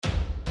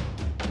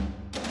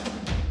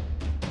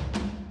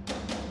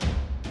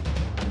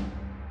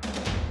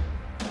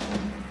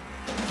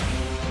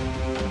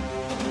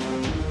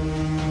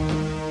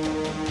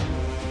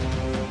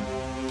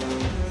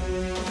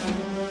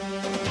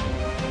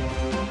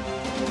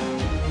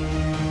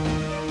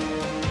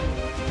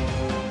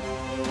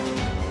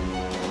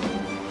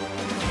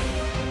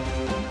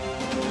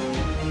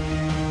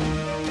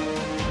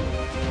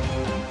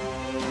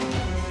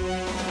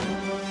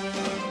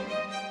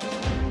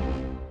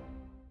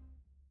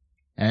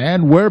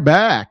And we're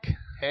back.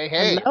 Hey,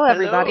 hey. Hello,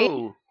 everybody.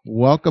 Hello.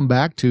 Welcome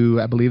back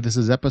to, I believe this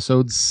is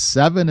episode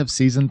 7 of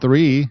season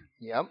 3.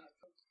 Yep.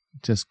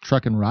 Just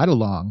trucking right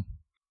along.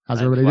 How's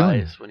Time everybody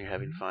doing? flies when you're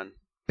having fun.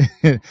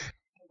 Weather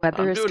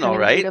I'm is doing kind all of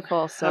right.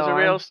 beautiful, so How's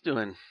everybody else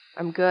doing?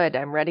 I'm good.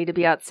 I'm ready to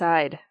be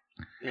outside.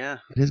 Yeah.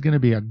 It is going to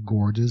be a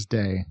gorgeous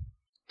day.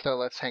 So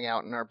let's hang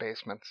out in our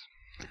basements.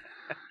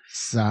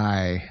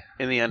 Sigh.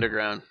 In the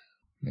underground.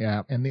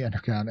 Yeah, in the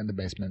underground, in the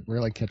basement.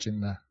 Really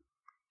catching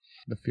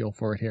the feel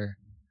for it here.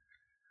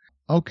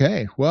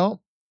 Okay,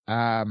 well,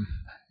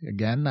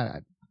 again,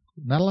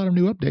 not a lot of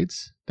new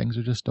updates. Things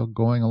are just still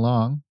going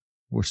along.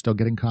 We're still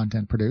getting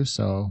content produced,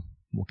 so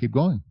we'll keep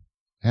going.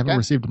 I haven't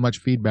received much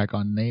feedback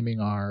on naming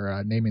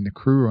the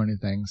crew or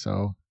anything,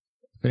 so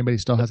if anybody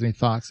still has any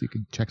thoughts, you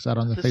can check us out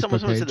on the Facebook Someone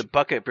said page. the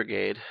Bucket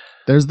Brigade.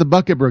 There's the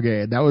Bucket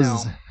Brigade. That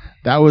was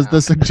No.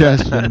 the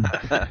suggestion.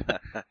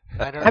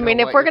 I mean,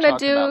 if we're gonna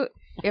do,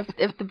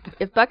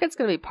 if Bucket's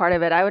gonna be part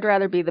of it, I would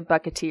rather be the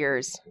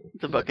Bucketeers.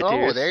 The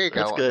Bucketeers. Oh, there you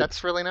go. That's good.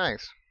 That's really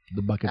nice.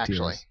 The Bucketeers.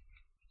 Actually.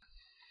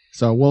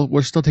 So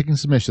we're still taking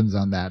submissions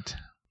on that.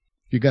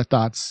 If you got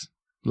thoughts,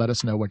 let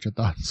us know what your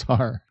thoughts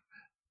are.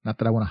 Not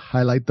that I want to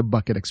highlight the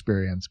bucket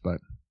experience, but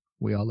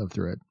we all lived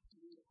through it.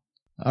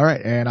 All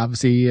right, and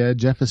obviously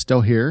Jeff is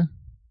still here.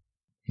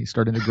 He's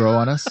starting to grow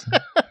on us.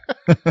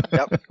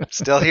 Yep,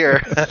 still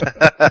here.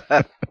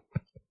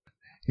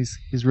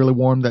 He's really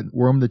warmed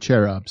the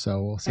chair up,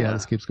 so we'll see how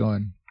this keeps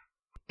going.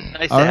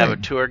 Nice All to have a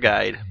right. tour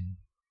guide.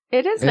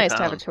 It is nice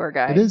to have a tour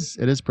guide.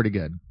 It is pretty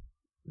good,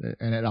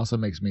 and it also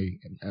makes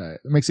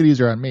it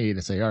easier on me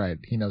to say, all right,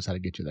 he knows how to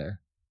get you there,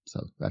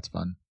 so that's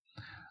fun.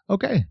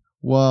 Okay,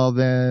 well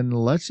then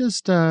let's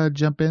just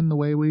jump in the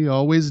way we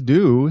always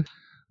do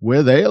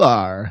with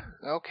Alar.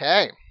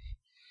 Okay.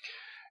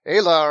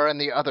 Alar and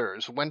the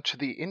others went to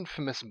the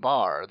infamous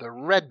bar, the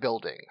Red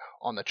Building,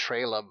 on the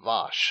trail of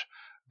Vosh.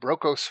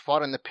 Brokos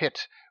fought in the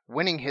pit,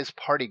 winning his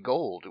party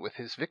gold with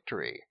his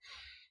victory.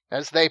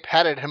 As they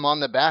patted him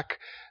on the back,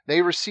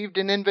 they received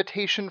an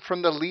invitation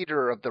from the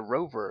leader of the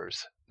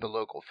Rovers, the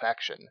local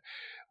faction.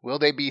 Will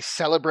they be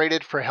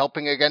celebrated for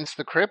helping against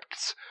the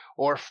crypts,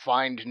 or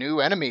find new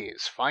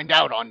enemies? Find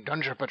out on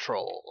Dungeon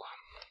Patrol.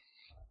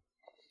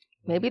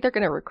 Maybe they're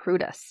gonna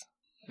recruit us.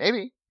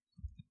 Maybe.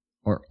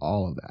 Or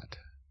all of that.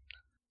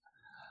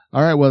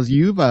 All right, well,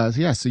 you've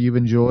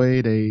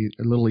enjoyed a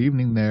little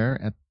evening there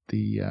at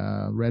the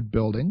Red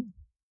Building.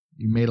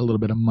 You made a little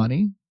bit of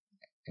money,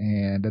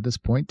 and at this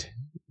point,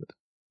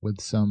 with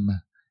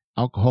some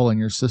alcohol in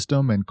your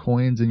system and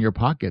coins in your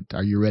pocket,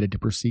 are you ready to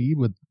proceed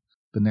with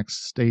the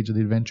next stage of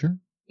the adventure?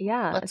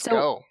 Yeah. Let's so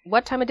go.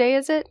 what time of day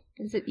is it?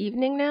 Is it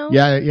evening now?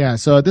 Yeah.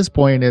 So at this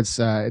point, it's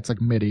like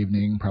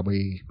mid-evening,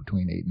 probably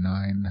between 8 and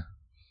 9.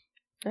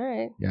 All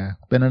right. Yeah,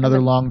 been another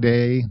long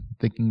day.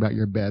 Thinking about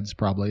your beds,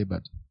 probably,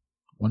 but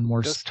one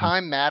more. Does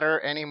time matter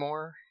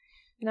anymore?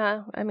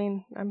 Nah, I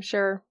mean, I'm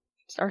sure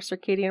our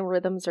circadian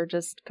rhythms are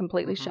just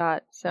completely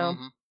shot. So,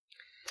 Mhm.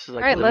 This is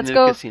like All right, living let's in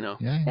go. a casino.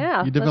 yeah,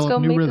 you let's develop go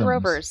new meet rhythms. the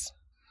Rovers.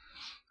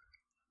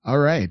 All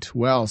right.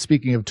 Well,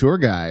 speaking of tour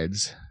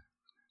guides,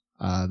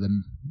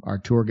 our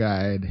tour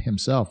guide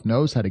himself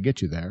knows how to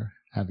get you there,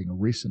 having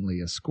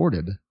recently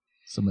escorted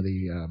some of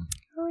the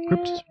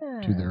crypts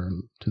to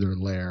their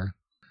lair.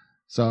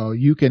 So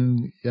you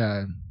can.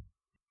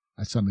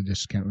 I suddenly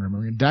just can't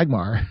remember.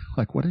 Dagmar,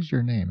 like, what is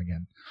your name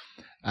again?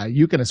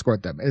 You can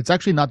escort them. It's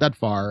actually not that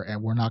far,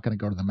 and we're not going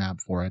to go to the map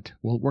for it.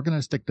 We're going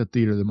to stick to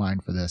Theater of the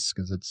Mind for this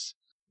because it's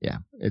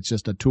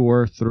just a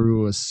tour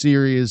through a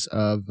series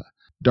of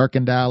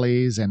darkened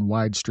alleys and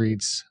wide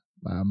streets,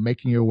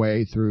 making your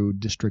way through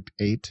District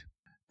 8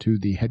 to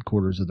the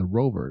headquarters of the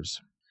Rovers.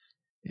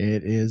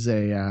 It is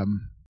it's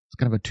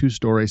kind of a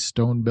 2-story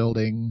stone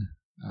building.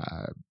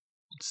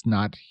 It's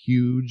not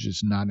huge.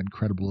 It's not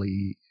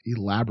incredibly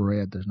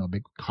elaborate. There's no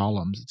big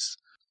columns. It's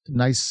a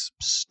nice,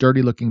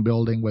 sturdy-looking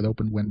building with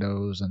open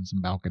windows and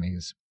some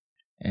balconies,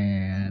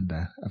 and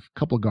a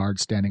couple of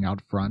guards standing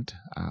out front,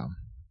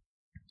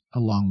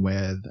 along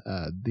with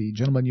the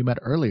gentleman you met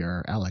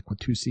earlier, Alec, with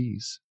 2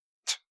 C's.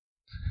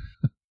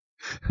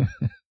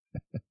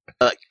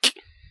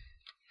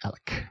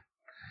 Alec.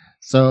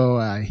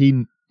 So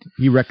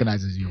he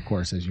recognizes you, of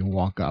course, as you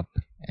walk up,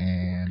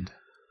 and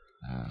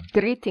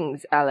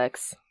Greetings,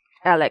 Alex.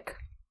 Alec.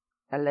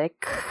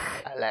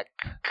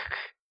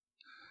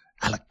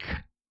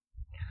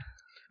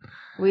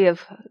 We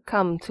have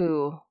come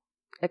to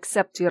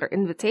accept your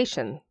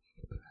invitation.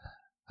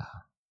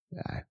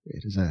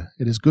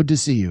 It is good to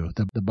see you.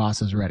 The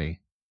boss is ready,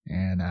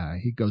 and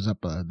he goes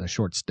up the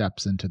short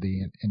steps into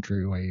the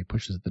entryway,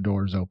 pushes the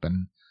doors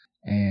open,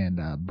 and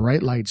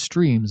bright light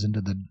streams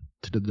into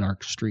the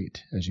dark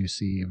street as you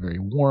see a very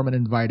warm and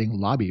inviting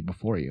lobby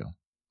before you.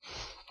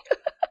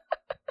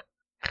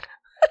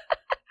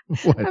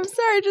 What? I'm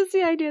sorry, just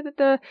the idea that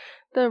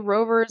the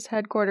Rovers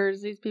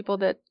headquarters, these people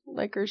that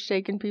like are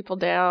shaking people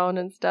down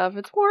and stuff,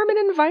 it's warm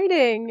and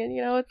inviting, and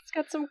it's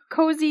got some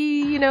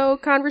cozy,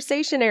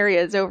 conversation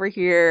areas over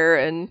here,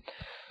 and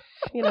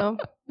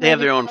They have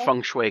their Maybe own so.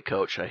 feng shui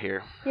coach, I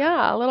hear.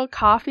 Yeah, a little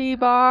coffee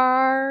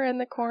bar in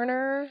the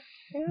corner.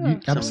 Yeah.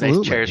 You- Some Absolutely.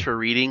 nice chairs for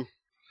reading.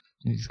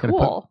 You just gotta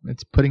Cool.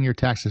 it's putting your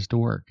taxes to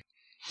work.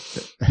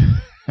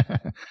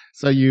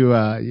 So you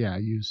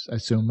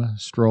assume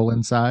stroll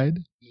inside.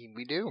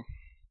 We do.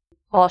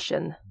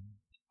 Caution.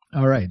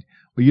 All right.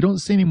 Well, you don't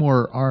see any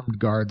more armed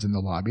guards in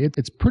the lobby.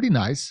 It's pretty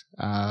nice.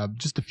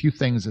 Just a few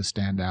things that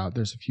stand out.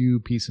 There's a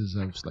few pieces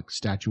of like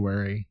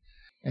statuary,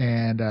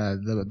 and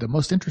the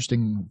most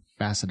interesting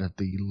facet of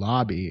the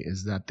lobby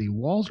is that the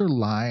walls are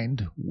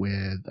lined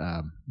with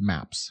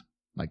maps,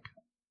 like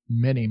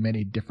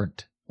many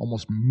different,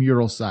 almost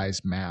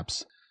mural-sized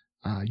maps.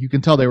 You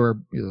can tell they were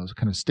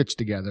kind of stitched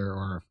together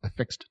or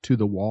affixed to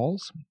the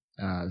walls.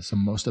 So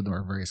most of them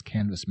are various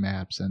canvas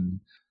maps and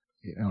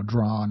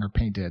drawn or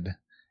painted.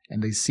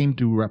 And they seem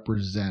to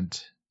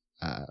represent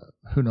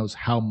who knows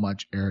how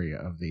much area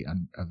of the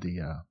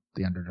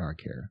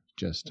Underdark here.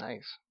 Just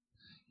Nice.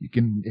 you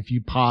can, if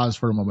you pause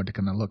for a moment to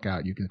kind of look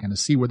out, you can kind of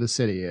see where the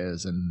city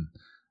is and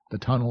the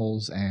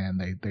tunnels,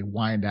 and they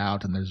wind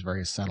out, and there's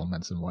various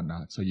settlements and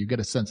whatnot. So you get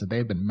a sense that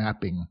they've been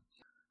mapping,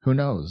 who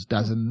knows,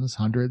 dozens,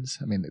 hundreds.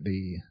 I mean,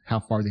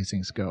 how far these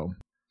things go.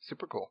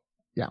 Super cool.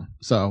 Yeah.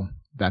 So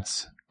that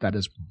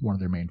is one of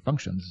their main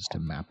functions, is to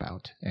map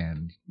out,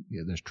 and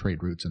there's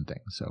trade routes and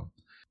things. So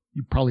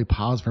you probably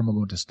pause for a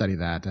moment to study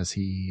that as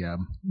he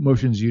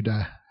motions you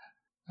to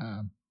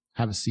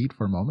have a seat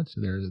for a moment. So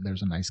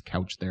there's a nice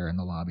couch there in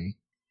the lobby,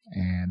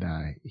 and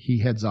he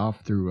heads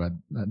off through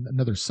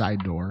another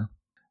side door.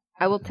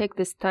 I will take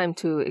this time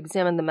to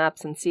examine the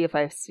maps and see if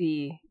I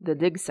see the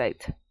dig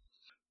site.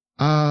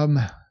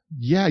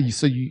 Yeah.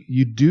 So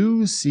you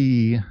do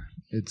see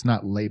it's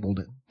not labeled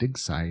dig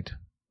site,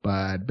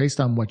 but based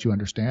on what you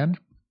understand,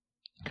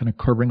 kind of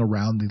curving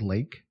around the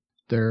lake,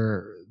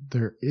 there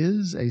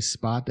is a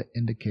spot that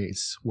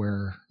indicates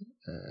where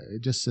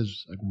it just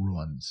says like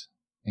ruins,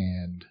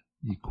 and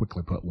you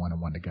quickly put one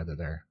and one together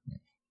there.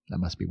 That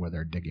must be where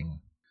they're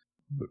digging.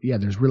 But yeah,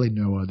 there's really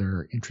no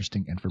other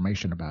interesting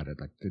information about it.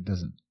 Like it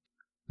doesn't,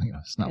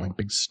 it's not like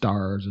big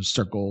stars or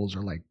circles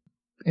or like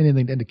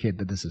anything to indicate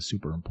that this is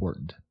super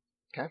important.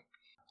 Okay.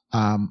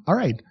 All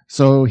right.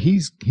 So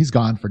he's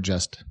gone for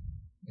just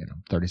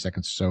 30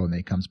 seconds or so, and then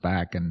he comes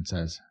back and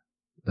says,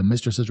 "The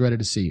mistress is ready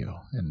to see you,"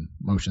 and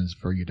motions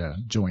for you to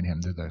join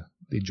him through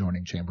the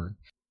adjoining chamber.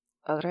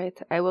 All right,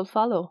 I will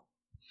follow.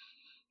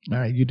 All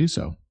right, you do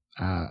so.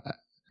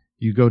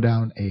 You go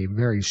down a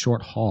very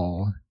short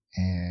hall,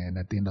 and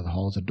at the end of the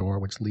hall is a door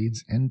which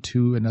leads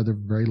into another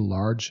very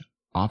large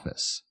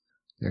office.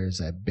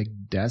 There's a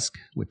big desk,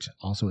 which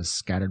also is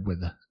scattered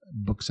with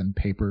books and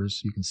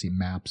papers. You can see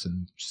maps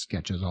and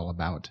sketches all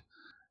about.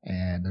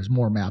 And there's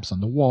more maps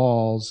on the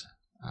walls,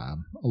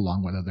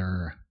 along with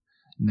other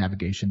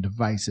navigation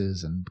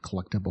devices and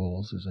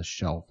collectibles. There's a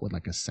shelf with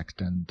like a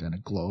sextant and a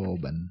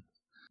globe and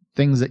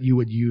things that you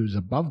would use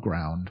above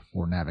ground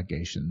for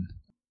navigation,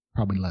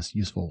 probably less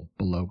useful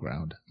below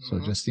ground. So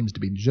it just seems to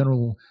be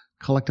general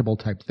collectible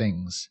type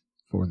things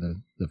for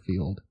the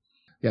field.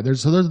 Yeah,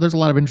 there's a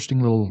lot of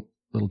interesting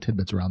little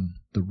tidbits around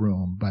the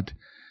room, but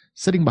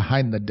sitting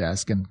behind the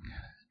desk in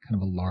kind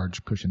of a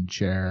large cushioned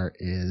chair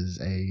is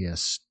a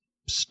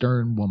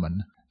stern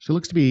woman. She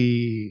looks to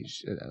be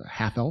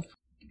half elf.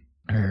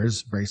 Her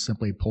hair's very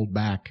simply pulled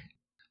back,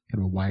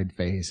 kind of a wide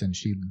face, and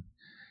she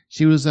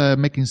was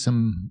making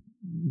some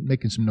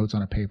notes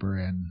on a paper,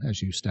 and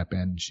as you step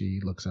in, she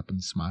looks up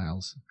and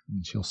smiles,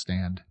 and she'll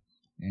stand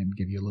and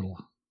give you a little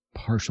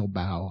partial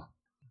bow.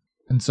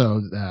 And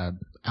so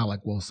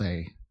Alec will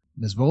say,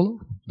 "Ms. Volo,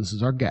 this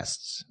is our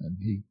guests." And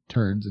he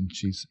turns and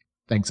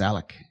thanks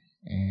Alec.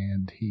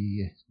 And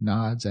he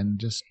nods and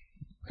just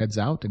heads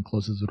out and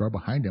closes the door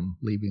behind him,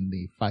 leaving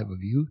the five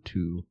of you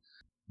to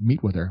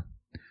meet with her.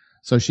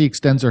 So she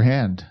extends her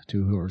hand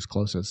to whoever's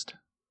closest.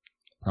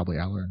 Probably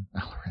Alaran.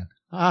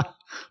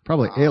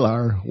 Probably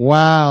Alar.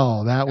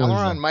 Wow, that was...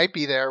 Elrond might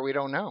be there. We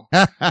don't know.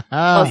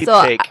 Oh, Keep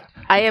so take.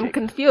 I am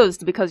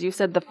confused because you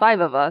said the five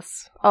of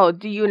us. Oh,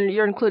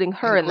 you're including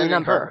her in the Including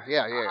number? her.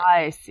 Yeah.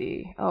 I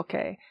see.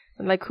 Okay.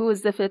 And like, who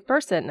is the fifth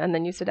person? And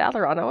then you said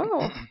Alaron.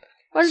 Oh,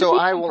 where did So he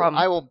I come will from?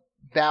 I will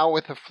bow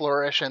with a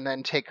flourish and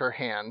then take her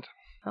hand.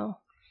 Oh,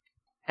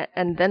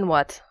 and then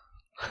what?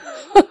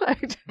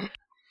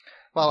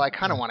 Well, I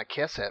kind of want to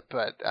kiss it,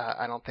 but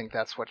I don't think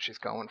that's what she's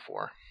going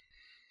for.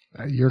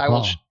 Your I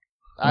call. will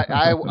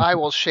I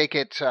will shake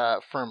it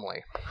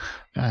firmly.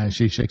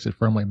 She shakes it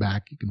firmly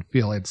back. You can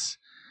feel it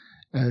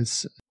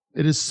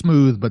is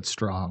smooth but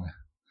strong.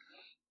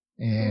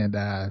 And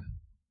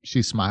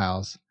she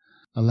smiles.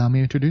 "Allow me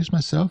to introduce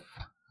myself.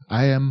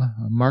 I am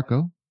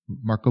Marco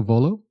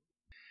Volo."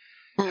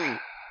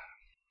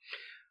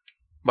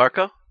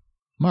 Marco?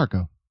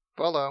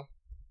 Volo.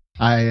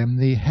 I am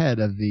the head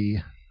of the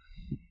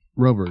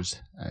Rovers.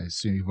 I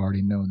assume you've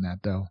already known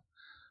that, though.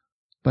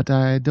 But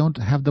I don't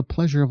have the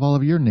pleasure of all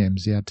of your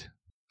names yet.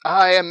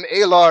 I am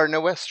Alar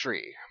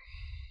Noestri.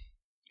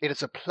 It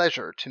is a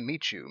pleasure to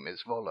meet you,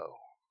 Ms. Volo.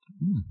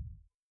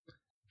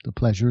 The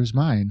pleasure is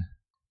mine.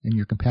 And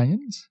your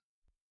companions?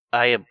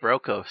 I am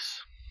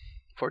Brokos.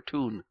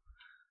 Fortune.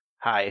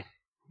 Hi.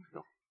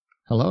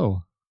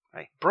 Hello.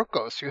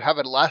 Brokos, you have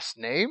a last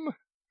name?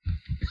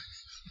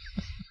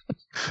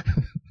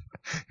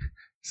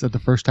 Is that the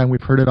first time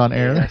we've heard it on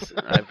air? Yes,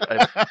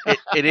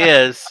 it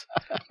is.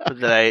 But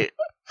that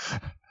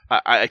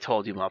I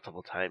told you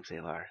multiple times,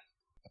 Alar.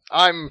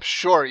 I'm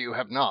sure you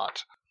have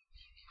not.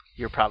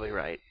 You're probably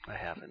right. I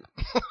haven't.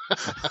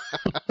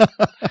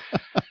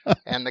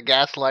 And the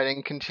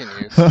gaslighting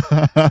continues.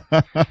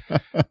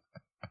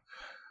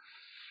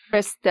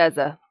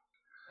 Tristeza.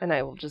 And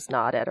I will just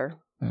nod at her.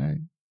 All right.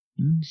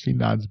 She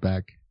nods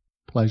back.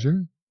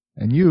 Pleasure.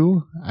 And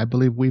you, I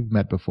believe we've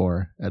met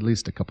before, at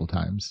least a couple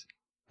times.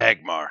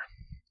 Dagmar.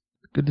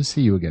 Good to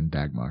see you again,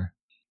 Dagmar.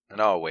 And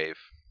I'll wave.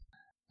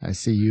 I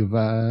see you've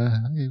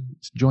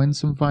joined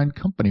some fine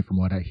company from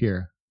what I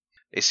hear.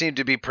 They seem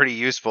to be pretty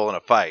useful in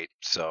a fight,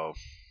 so...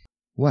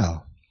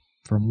 Well,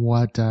 from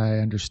what I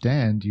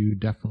understand, you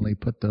definitely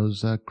put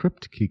those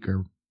Crypt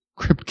Keeper,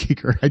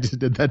 I just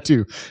did that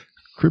too,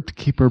 Crypt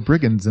Keeper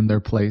brigands in their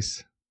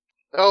place.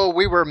 Oh,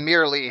 we were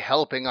merely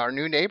helping our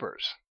new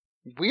neighbors.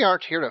 We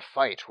aren't here to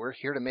fight. We're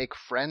here to make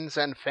friends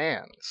and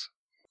fans.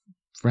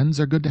 Friends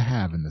are good to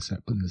have in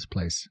this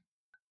place.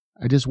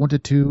 I just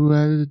wanted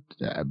to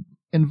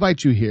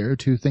invite you here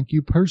to thank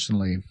you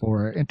personally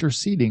for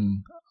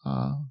interceding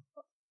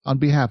on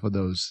behalf of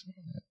those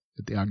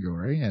at the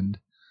augury and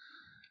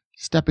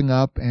stepping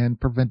up and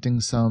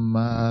preventing some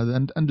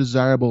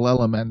undesirable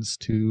elements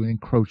to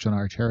encroach on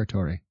our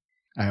territory.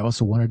 I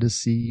also wanted to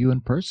see you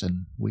in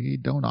person. We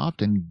don't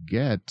often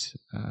get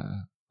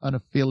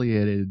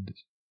unaffiliated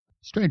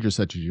strangers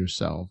such as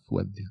yourself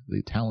with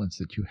the talents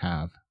that you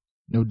have.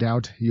 No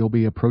doubt you'll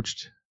be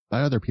approached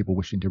by other people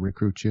wishing to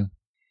recruit you.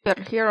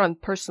 We're here on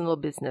personal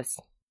business.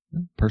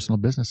 Personal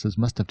businesses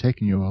must have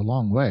taken you a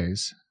long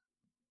ways.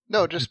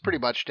 No, just pretty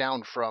much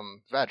down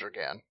from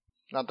Vadragan.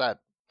 Not that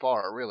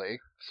far, really,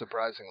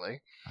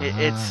 surprisingly.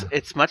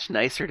 It's much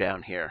nicer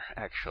down here,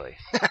 actually.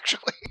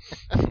 Actually.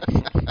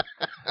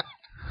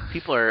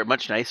 People are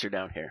much nicer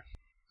down here.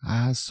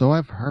 So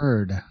I've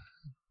heard.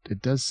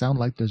 It does sound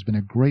like there's been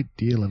a great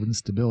deal of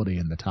instability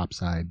in the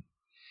topside.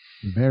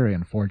 Very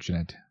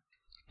unfortunate.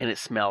 And it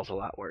smells a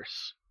lot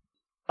worse.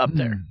 Up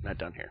there, not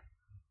down here.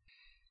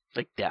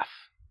 Like death.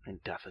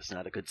 And death is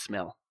not a good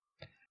smell.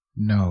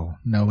 No,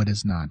 it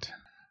is not.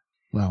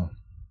 Well,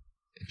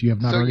 if you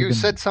have not So already you been...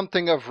 said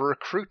something of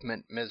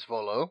recruitment, Ms.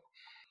 Volo.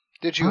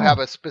 Did you have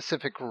a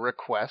specific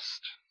request?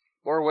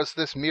 Or was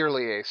this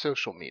merely a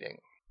social meeting?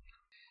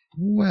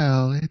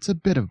 Well, it's a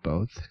bit of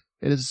both.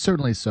 It is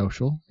certainly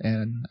social,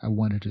 and I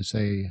wanted to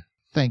say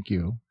thank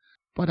you.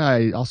 But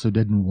I also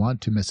didn't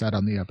want to miss out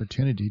on the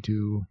opportunity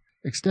to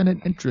extend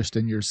an interest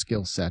in your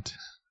skill set,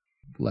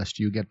 lest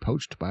you get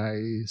poached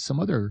by some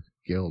other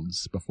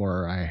guilds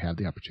before I have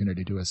the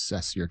opportunity to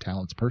assess your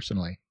talents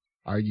personally.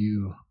 Are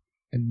you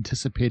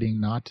anticipating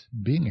not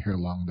being here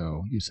long,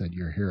 though? You said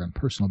you're here on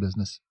personal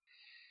business.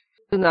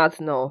 Do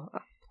not know.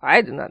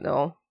 I do not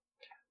know.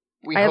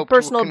 We I have hope to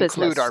personal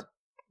conclude business.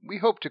 We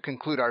hope to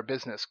conclude our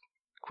business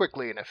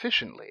quickly and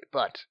efficiently,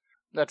 but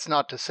that's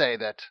not to say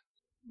that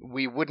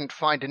we wouldn't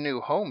find a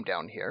new home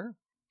down here.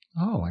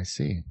 Oh, I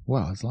see.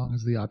 Well, as long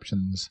as the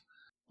option's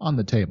on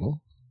the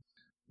table,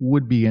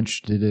 would be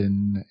interested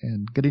in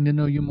getting to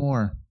know you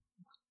more.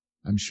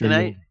 I'm sure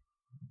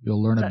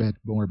you'll learn a bit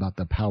more about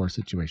the power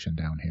situation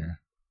down here.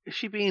 Is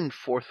she being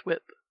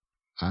forthwith?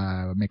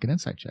 Make an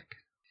insight check.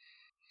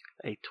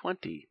 A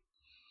 20.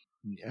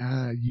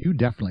 You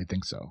definitely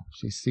think so.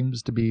 She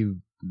seems to be,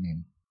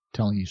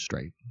 telling you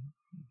straight.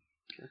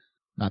 Okay.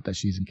 Not that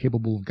she's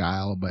incapable of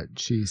guile, but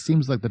she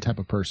seems like the type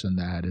of person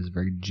that is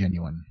very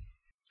genuine.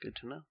 Good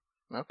to know.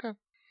 Okay.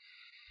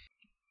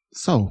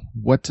 So,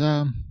 what,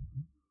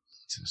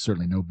 it's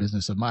certainly no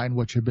business of mine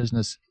what your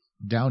business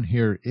down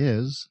here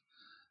is,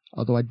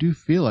 although I do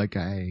feel like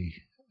I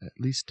at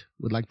least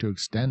would like to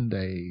extend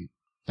a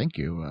thank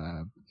you,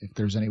 if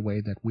there's any way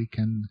that we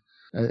can,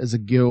 as a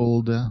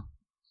guild,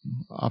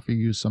 offer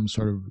you some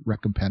sort of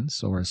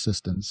recompense or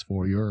assistance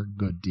for your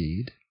good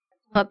deed.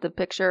 Not the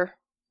picture.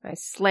 I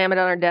slam it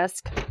on her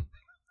desk.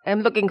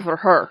 I'm looking for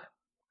her.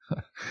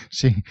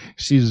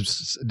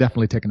 She's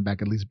definitely taken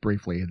aback, at least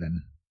briefly,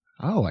 then,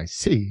 oh, I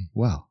see.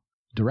 Well,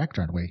 direct,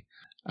 aren't we?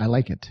 I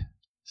like it.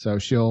 So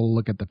she'll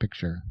look at the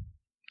picture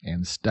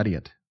and study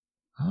it.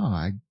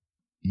 Oh,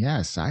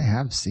 yes, I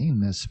have seen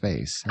this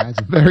face.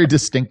 It's very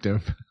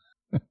distinctive.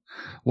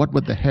 What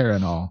with the hair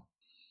and all.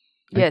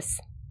 Yes.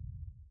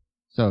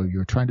 So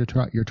you're trying to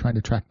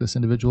track this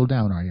individual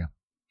down, are you?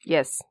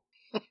 Yes.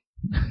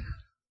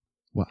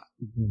 Well,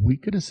 we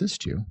could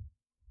assist you.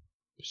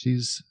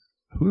 She's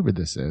whoever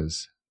this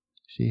is.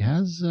 She's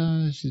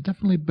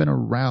definitely been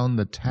around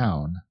the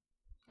town.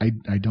 I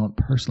don't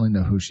personally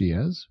know who she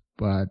is,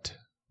 but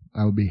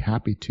I would be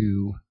happy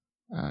to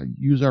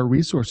use our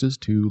resources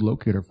to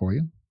locate her for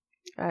you.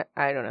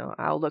 I don't know.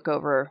 I'll look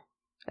over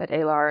at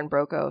Alar and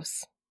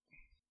Brokos.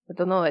 I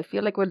don't know. I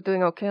feel like we're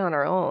doing okay on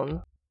our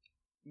own.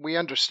 We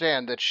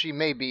understand that she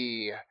may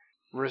be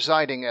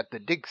residing at the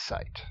dig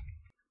site.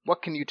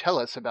 What can you tell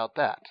us about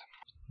that?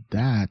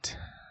 That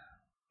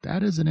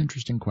is an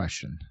interesting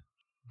question.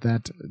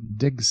 That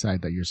dig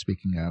site that you're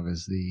speaking of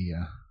is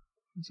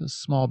it's a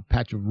small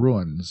patch of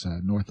ruins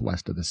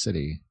northwest of the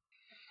city.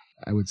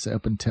 I would say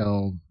up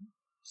until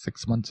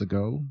 6 months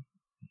ago,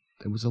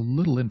 there was a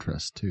little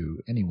interest to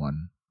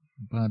anyone,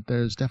 but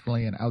there's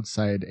definitely an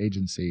outside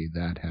agency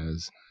that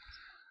has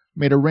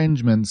made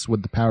arrangements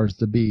with the powers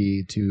that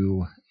be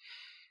to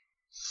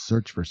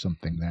search for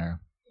something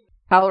there.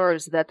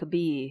 Powers that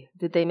be,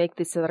 did they make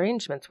this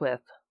arrangement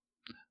with?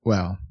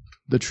 Well,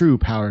 the true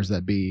powers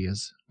that be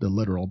is the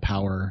literal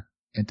power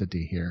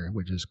entity here,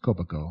 which is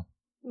Kopako.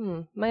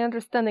 My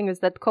understanding is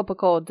that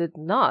Kopako did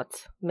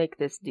not make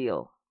this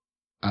deal.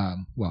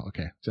 Well,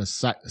 okay, just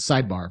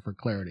sidebar for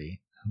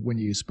clarity. When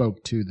you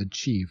spoke to the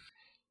chief,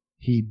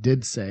 he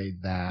did say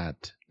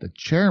that the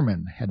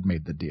chairman had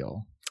made the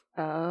deal.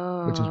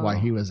 Oh. Which is why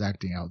he was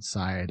acting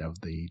outside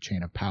of the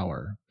chain of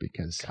power,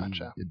 because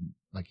Gotcha.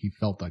 he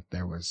felt like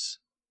there was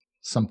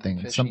something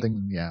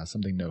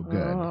no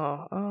good.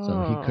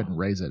 So he couldn't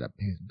raise it up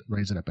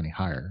any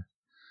higher.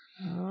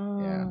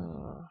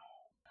 Oh.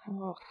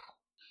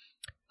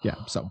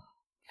 Yeah, so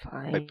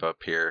Fine. Pipe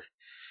up here.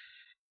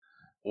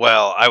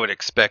 Well, I would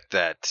expect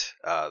that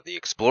the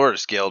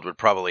Explorers Guild would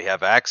probably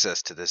have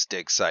access to this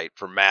dig site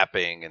for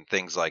mapping and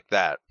things like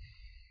that.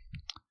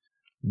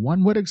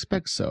 one would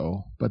expect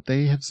so, but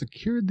they have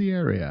secured the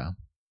area,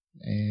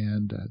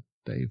 and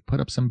they've put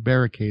up some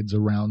barricades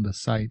around the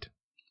site.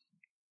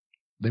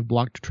 They've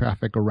blocked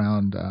traffic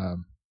around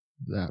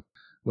that.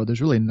 Well,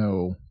 there's really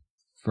no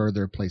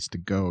further place to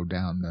go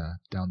down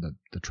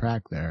the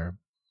track there,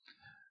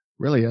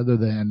 really, other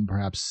than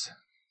perhaps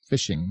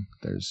fishing.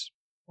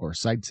 Or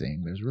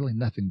sightseeing. There's really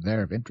nothing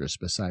there of interest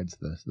besides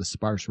the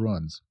sparse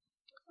ruins.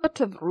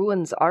 What of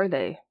ruins are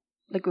they?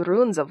 Like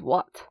ruins of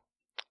what?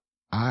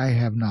 I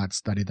have not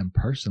studied them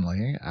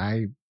personally.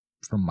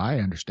 From my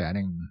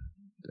understanding,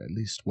 at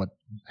least what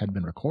had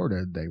been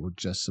recorded, they were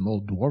just some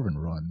old dwarven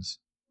ruins.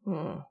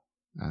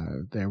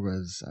 There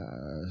was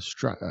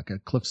like a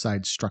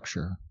cliffside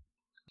structure.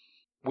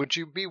 Would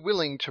you be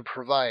willing to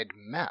provide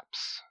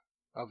maps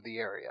of the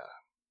area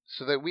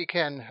so that we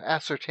can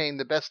ascertain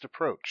the best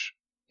approach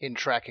in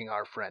tracking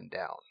our friend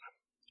down?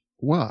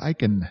 Well, I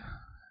can.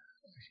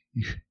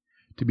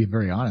 To be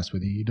very honest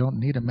with you, you don't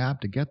need a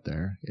map to get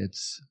there.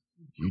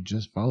 You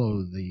just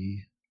follow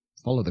the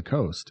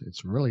coast.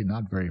 It's really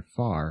not very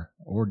far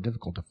or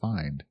difficult to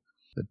find.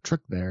 The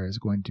trick there is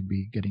going to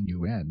be getting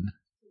you in.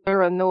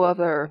 There are no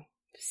other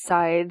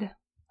side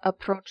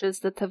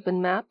approaches that have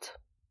been mapped?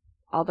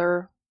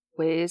 Other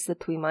ways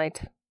that we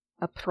might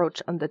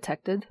approach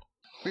undetected?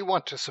 We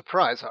want to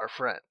surprise our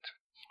friend.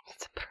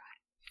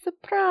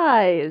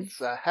 Surprise!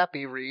 It's a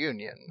happy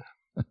reunion.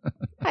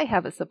 I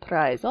have a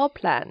surprise all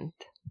planned.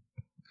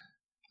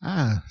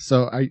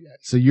 So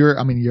you're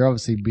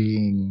obviously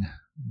being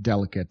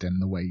delicate in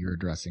the way you're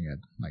addressing it,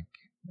 like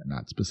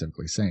not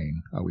specifically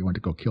saying, "Oh, we want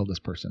to go kill this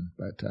person,"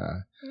 but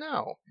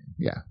No,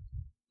 yeah,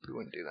 we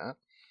wouldn't do that.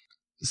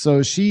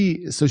 So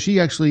she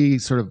actually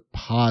sort of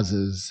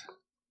pauses,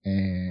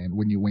 and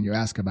when you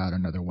ask about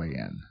another way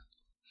in,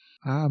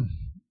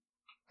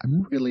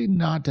 I'm really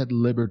not at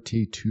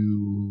liberty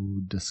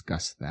to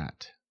discuss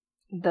that.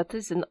 That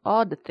is an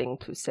odd thing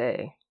to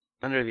say.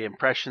 Under the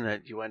impression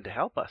that you wanted to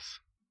help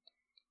us.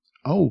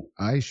 Oh,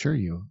 I assure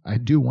you, I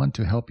do want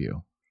to help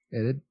you.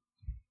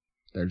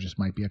 There just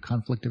might be a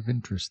conflict of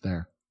interest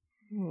there.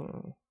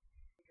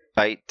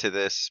 Fight to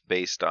this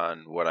based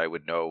on what I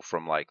would know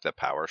from like the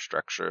power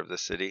structure of the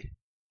city,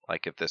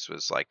 like if this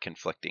was like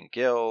conflicting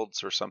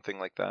guilds or something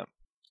like that.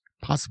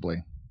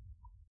 Possibly.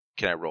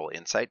 Can I roll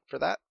insight for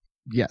that?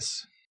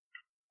 Yes.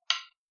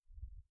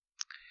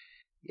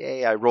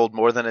 Yay, I rolled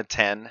more than a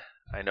 10.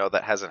 I know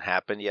that hasn't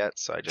happened yet,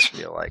 so I just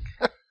feel like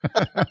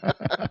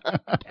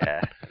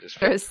yeah, I just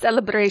feel... There's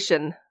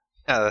celebration.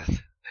 So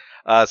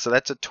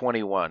that's a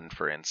 21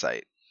 for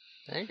insight.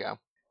 There you go.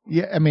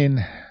 Yeah, I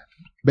mean,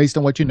 based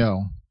on what you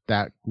know,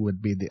 that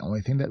would be the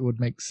only thing that would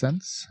make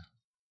sense.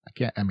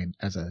 Even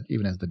as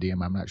the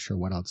DM, I'm not sure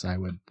what else I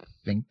would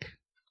think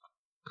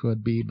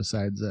could be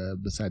besides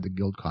the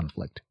guild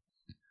conflict.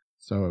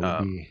 So it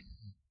would be,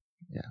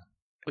 yeah.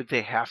 Would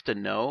they have to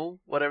know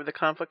whatever the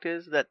conflict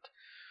is that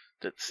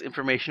this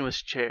information was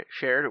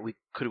shared? Or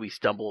could we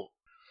stumble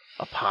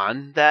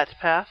upon that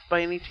path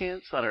by any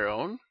chance on our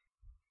own?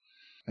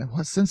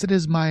 Well, since it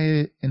is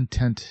my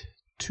intent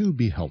to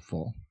be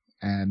helpful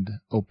and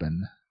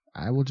open,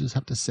 I will just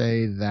have to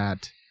say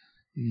that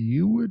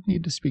you would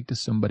need to speak to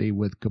somebody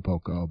with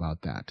Kopako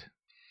about that.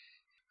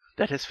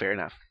 That is fair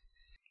enough.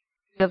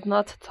 We have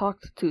not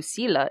talked to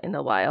Sila in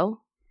a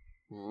while.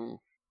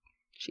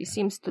 She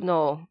seems to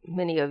know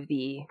many of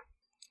the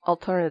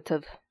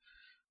alternative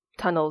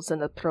tunnels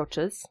and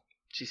approaches.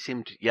 She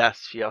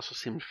also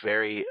seemed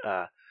very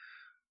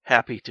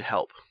happy to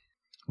help.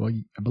 Well,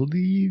 I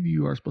believe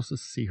you are supposed to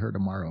see her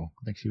tomorrow.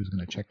 I think she was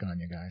going to check on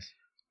you guys.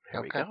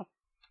 There we go.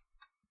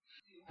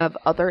 Have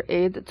other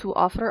aid to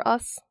offer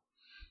us?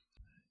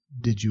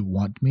 Did you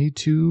want me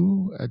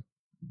to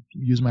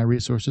use my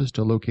resources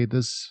to locate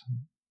this?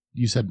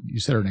 You said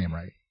her name,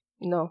 right?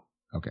 No.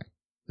 Okay.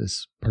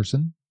 This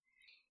person?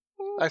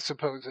 I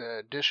suppose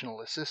additional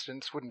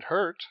assistance wouldn't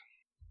hurt.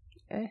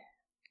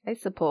 I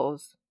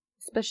suppose.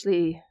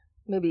 Especially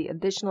maybe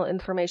additional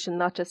information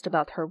not just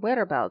about her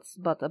whereabouts,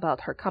 but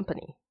about her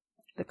company.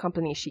 The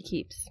company she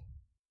keeps.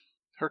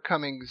 Her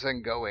comings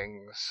and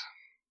goings.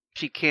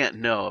 She can't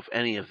know of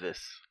any of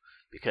this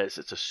because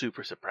it's a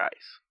super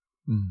surprise.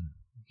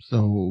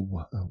 So,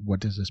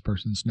 what is this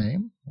person's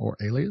name or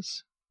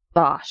alias?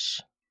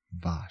 Bosh.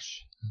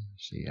 Vosh.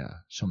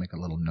 She'll make a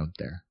little note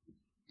there.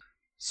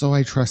 So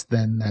I trust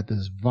then that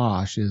this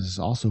Vosh is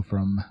also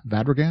from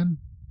Vadragan,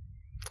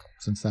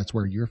 since that's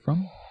where you're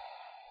from?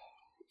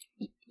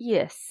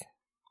 Yes.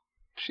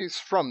 She's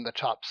from the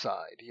top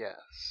side,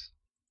 yes.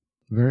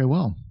 Very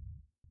well.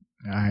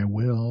 I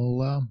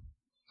will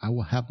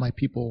have my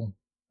people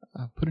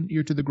put an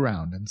ear to the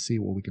ground and see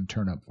what we can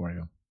turn up for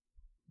you.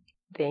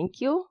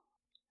 Thank you.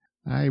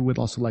 I would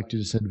also like to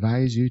just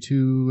advise you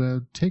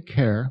to take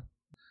care.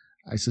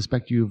 I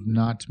suspect you've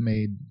not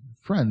made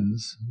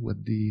friends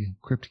with the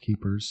Crypt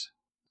Keepers.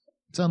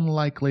 It's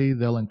unlikely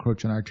they'll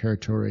encroach on our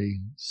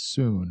territory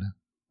soon,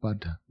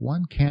 but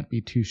one can't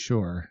be too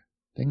sure.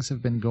 Things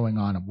have been going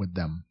on with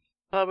them.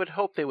 I would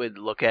hope they would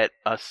look at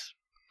us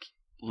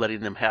letting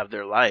them have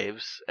their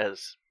lives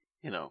as,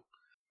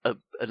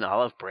 an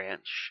olive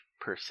branch,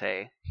 per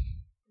se.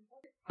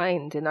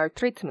 Kind in our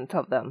treatment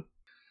of them.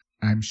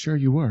 I'm sure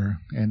you were,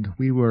 and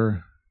we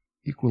were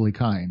equally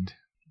kind.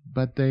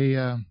 But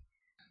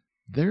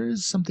there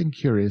is something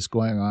curious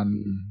going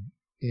on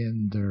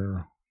in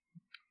their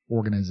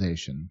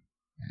organization,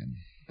 and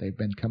they've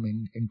been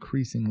becoming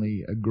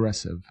increasingly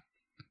aggressive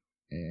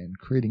and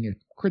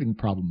creating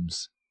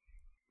problems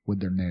with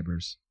their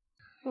neighbors.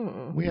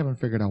 We haven't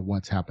figured out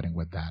what's happening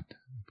with that,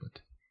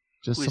 but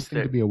just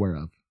something to be aware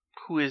of.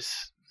 Who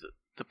is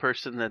the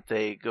person that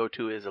they go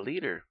to as a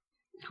leader?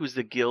 Who's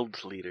the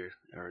guild leader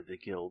or the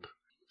guild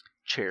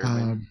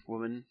chairman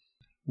woman?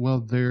 Well,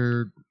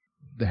 the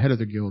head of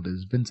the guild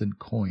is Vincent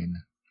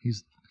Coyne.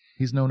 He's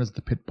known as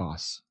the pit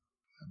boss.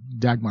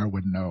 Dagmar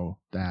would know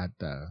that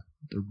the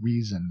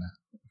reason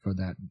for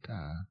that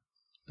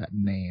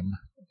name,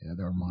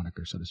 their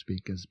moniker, so to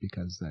speak, is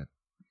because that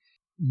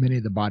many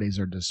of the bodies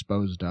are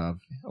disposed of,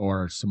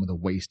 or some of the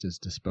waste is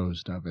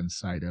disposed of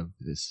inside of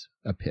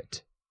a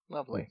pit.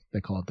 Lovely.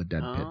 They call it the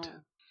dead pit.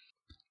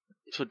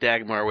 So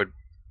Dagmar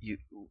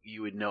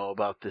you would know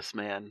about this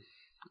man,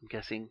 I'm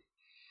guessing?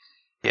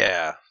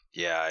 Yeah,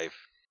 I've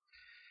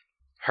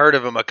heard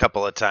of him a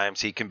couple of times.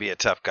 He can be a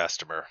tough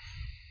customer.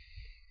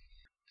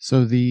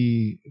 So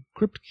the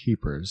Crypt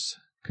Keepers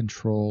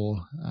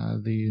control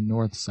the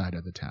north side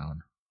of the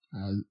town,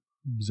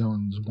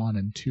 zones 1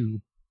 and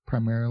 2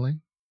 primarily,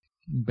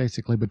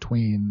 basically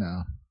between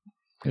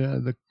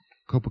the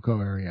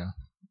Copico area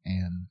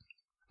and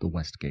the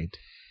West Gate.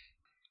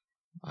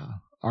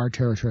 Our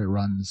territory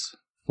runs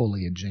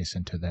fully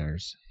adjacent to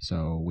theirs,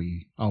 so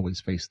we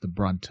always face the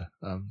brunt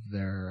of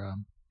their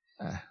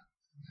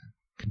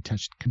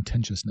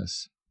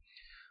contentiousness.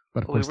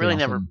 But of course, we really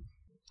never.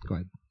 Go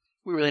ahead.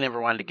 We really never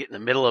wanted to get in the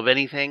middle of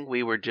anything.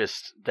 We were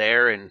just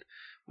there, and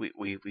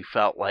we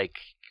felt like,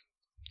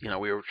 we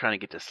were trying to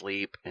get to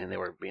sleep, and they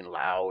were being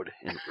loud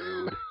and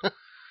rude.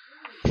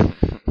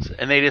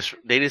 And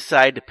they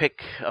decide to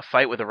pick a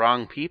fight with the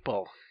wrong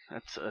people.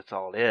 That's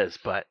all it is.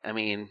 But I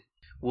mean,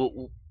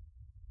 we'll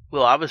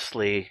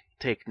obviously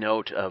take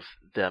note of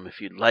them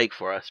if you'd like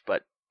for us,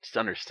 but just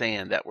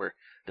understand that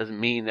doesn't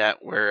mean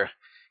that we're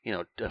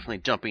definitely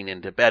jumping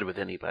into bed with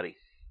anybody.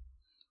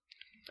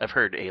 I've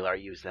heard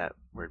Alar use that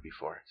word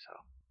before,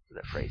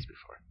 that phrase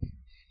before.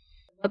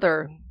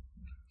 Other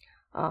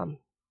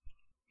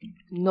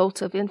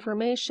notes of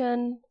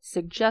information,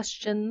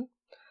 suggestion.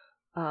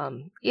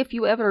 If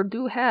you ever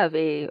do have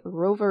a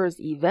Rovers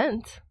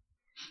event,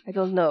 I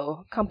don't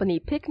know, company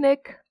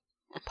picnic,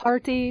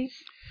 party,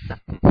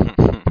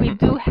 we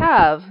do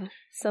have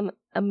some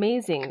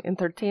amazing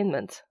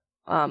entertainment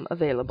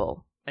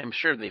available. I'm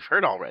sure they've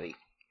heard already.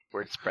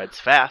 Word spreads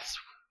fast.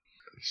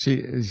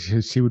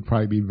 She would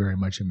probably be very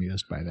much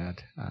amused by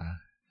that.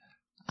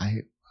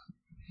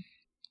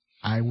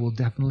 I will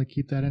definitely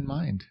keep that in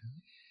mind.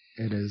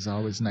 It is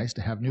always nice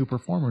to have new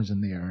performers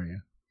in the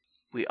area.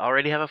 We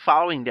already have a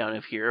following down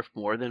here of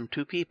more than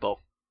 2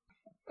 people.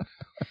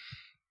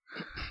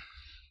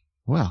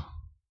 Well,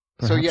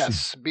 so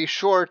yes, be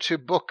sure to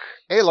book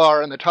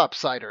Alar and the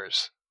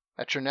Topsiders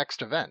at your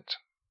next event.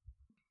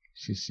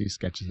 She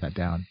sketches that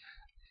down.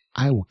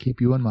 I will keep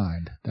you in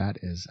mind. That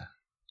is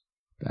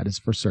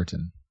for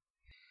certain.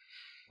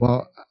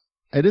 Well,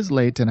 it is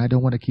late, and I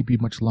don't want to keep you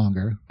much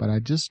longer, but I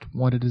just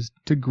wanted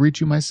to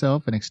greet you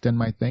myself and extend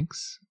my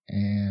thanks.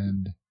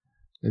 And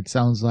it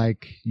sounds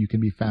like you can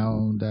be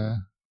found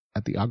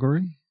at the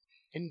Augury?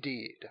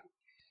 Indeed.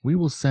 We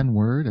will send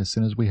word as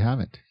soon as we have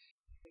it.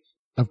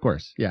 Of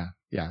course, yeah.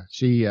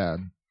 She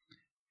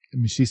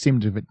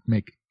seemed to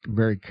make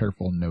very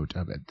careful note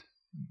of it.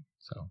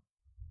 So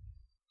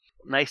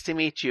nice to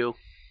meet you,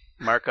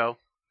 Marco.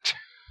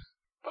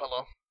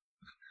 Hello.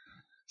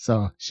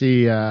 So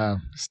she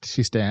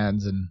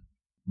stands and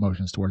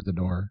motions towards the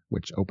door,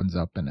 which opens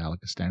up, and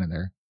Alec is standing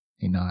there.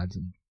 He nods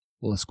and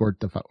will escort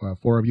the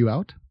four of you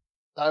out.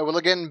 I will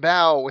again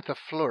bow with a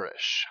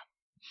flourish.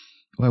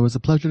 Well, it was a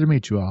pleasure to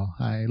meet you all.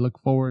 I look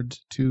forward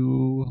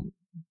to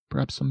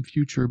perhaps some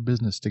future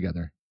business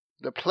together.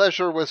 The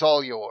pleasure was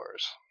all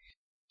yours.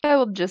 I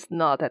will just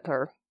nod at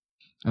her.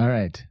 All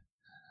right.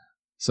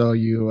 So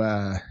you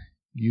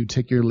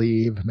take your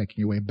leave, making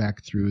your way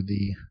back through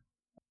the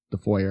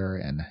foyer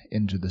and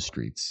into the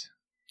streets.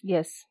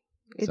 Yes,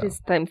 it So. is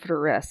time for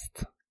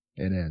rest.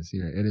 It is.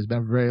 It has been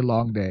a very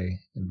long day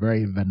and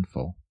very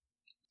eventful.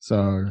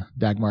 So,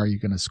 Dagmar, you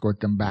can escort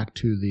them back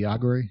to the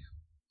augury?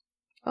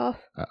 Oh,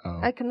 Uh-oh.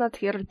 I cannot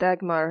hear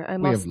Dagmar. I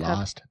We must have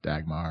lost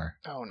Dagmar.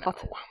 Oh no.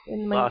 What?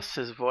 In my... Lost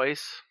his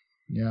voice.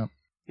 Yep.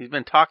 He's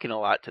been talking a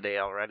lot today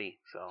already,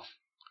 so.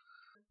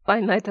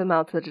 finite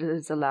amount that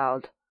is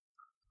allowed.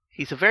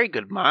 He's a very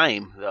good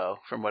mime, though,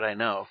 from what I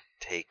know.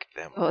 Take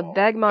them Oh, all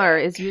Dagmar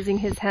back. is using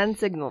his hand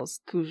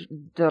signals to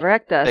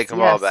direct us. Take them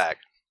yes. all back.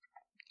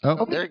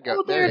 Oh, There you go.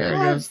 Oh, there there it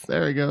he was. goes.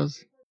 There he goes.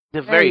 He's a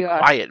There very you are.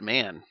 quiet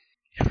man.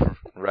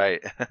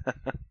 Right.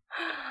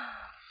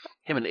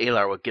 Him and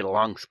Alar would get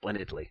along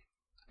splendidly.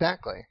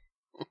 Exactly.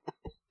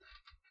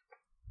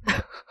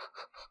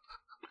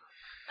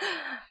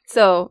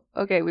 So,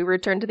 okay, we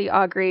return to the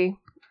augury.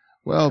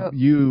 Well, Oh.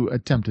 you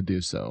attempt to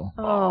do so,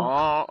 Oh,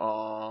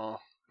 Aw.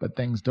 but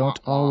things don't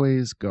Wah, wah.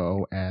 always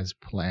go as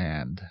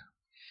planned.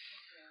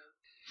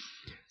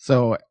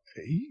 So,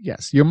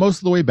 yes, you're most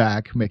of the way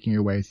back, making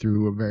your way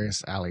through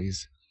various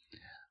alleys.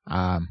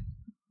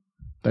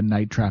 The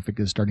night traffic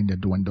is starting to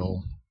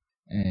dwindle,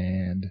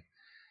 and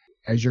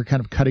as you're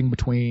kind of cutting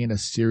between a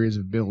series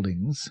of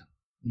buildings,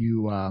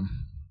 you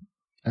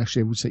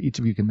actually, I would say each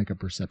of you can make a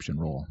perception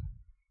roll.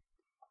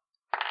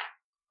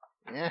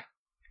 Yeah.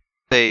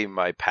 Say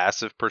my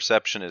passive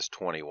perception is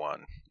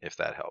 21, if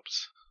that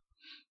helps.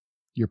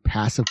 Your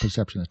passive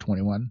perception is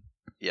 21.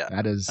 Yeah.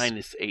 That is Mine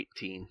is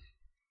 18.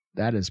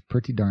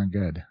 pretty darn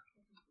good.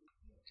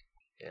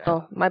 Yeah.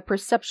 oh, my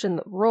perception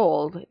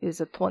rolled is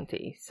a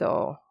 20,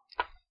 so...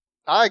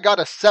 I got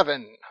a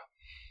 7.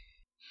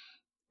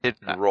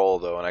 Didn't roll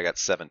though, and I got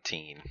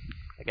 17.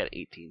 I got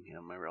 18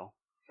 on my roll.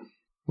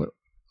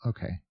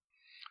 Okay.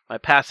 My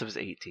passive is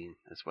 18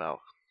 as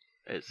well.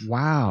 It's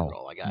Wow. the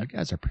roll I got. You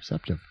guys are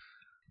perceptive.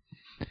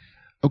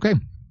 Okay.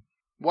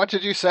 What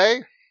did you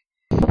say?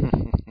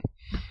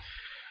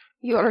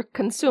 You are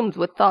consumed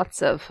with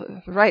thoughts of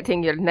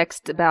writing your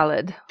next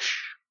ballad.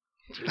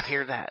 Did you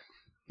hear that?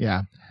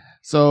 Yeah.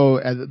 So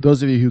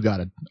those of you who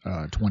got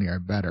a 20 or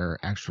better,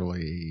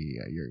 actually,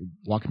 you're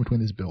walking between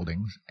these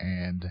buildings,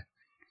 and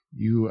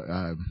you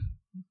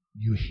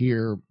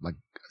hear like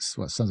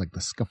what sounds like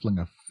the scuffling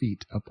of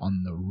feet up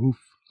on the roof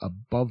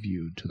above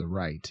you to the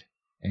right,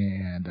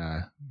 and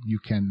you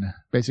can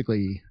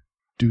basically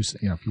do,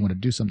 if you want to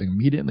do something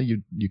immediately,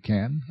 you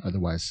can.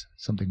 Otherwise,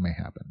 something may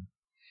happen.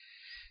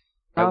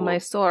 I Draw will- my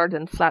sword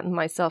and flatten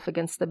myself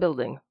against the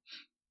building.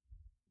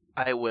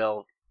 I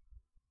will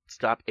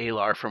stop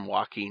Alar from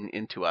walking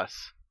into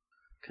us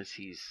because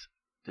he's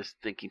just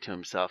thinking to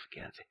himself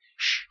again. Say,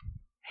 shh,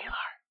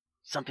 Alar,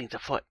 something's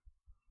afoot.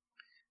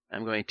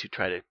 I'm going to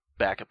try to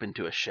back up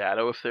into a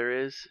shadow if there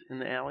is in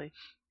the alley.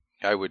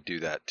 I would do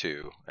that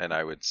too, and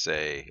I would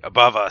say,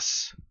 above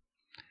us.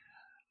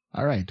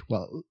 All right.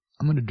 Well,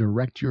 I'm going to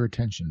direct your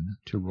attention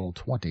to roll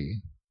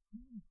 20.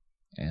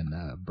 And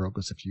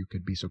Brocos, if you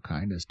could be so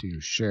kind as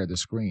to share the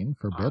screen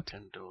for a I bit.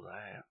 can do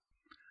that.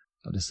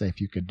 I'll just say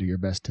if you could do your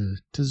best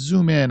to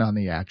zoom in on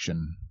the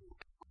action.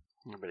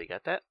 Everybody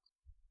got that?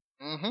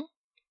 Mm-hmm.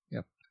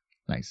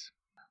 Nice.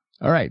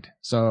 All right.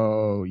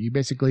 So you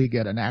basically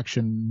get an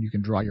action. You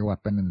can draw your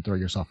weapon and throw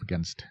yourself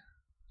against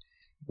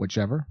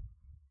whichever.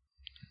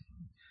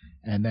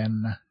 And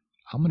then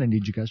I'm going to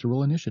need you guys to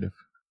roll initiative.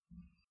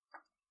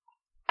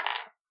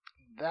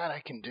 That I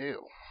can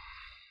do.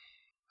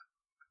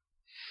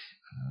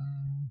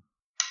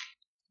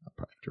 I'll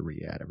probably have to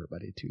re-add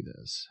everybody to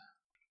this.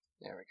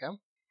 There we go.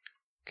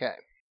 Okay.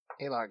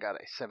 Alar got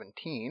a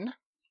 17.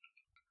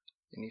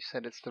 And you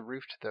said it's the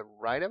roof to the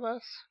right of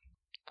us?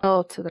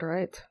 Oh, to the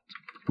right.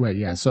 Wait,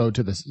 yeah. So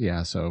to this,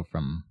 yeah. So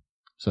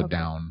Okay.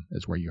 down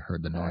is where you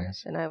heard the Alright,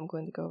 noise. and I'm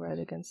going to go right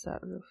against that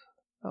roof.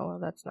 Oh, well,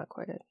 that's not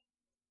quite it.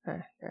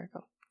 There we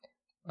go.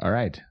 All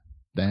right.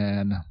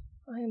 Then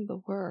I am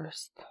the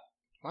worst.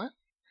 What?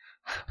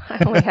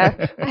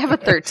 I have a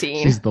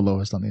 13. she's the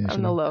lowest on the initiative.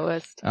 I'm the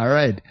lowest. All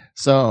right.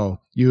 So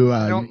you.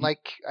 I don't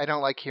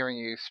like hearing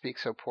you speak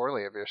so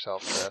poorly of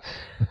yourself,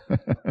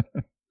 Chris.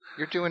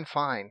 You're doing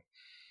fine.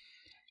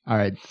 All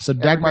right. So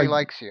Dagmar Everybody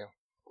likes you.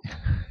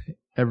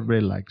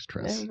 Everybody likes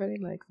Triss. Everybody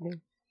likes me.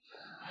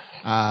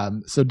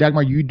 So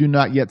Dagmar, you do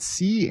not yet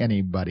see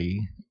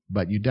anybody,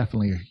 but you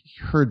definitely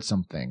heard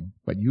something.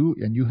 But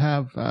you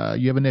have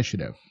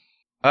initiative.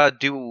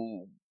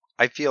 Do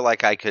I feel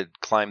like I could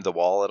climb the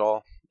wall at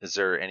all? Is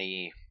there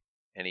any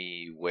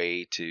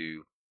way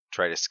to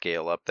try to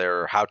scale up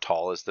there? Or how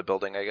tall is the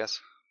building, I guess?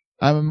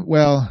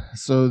 Well,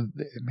 so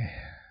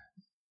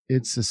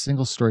it's a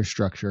single-story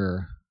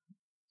structure,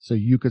 so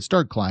you could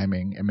start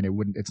climbing. I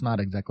mean, it's not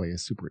exactly a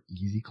super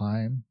easy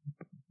climb,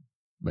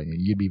 but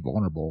you'd be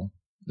vulnerable.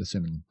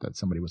 assuming that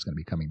somebody was going to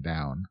be coming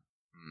down.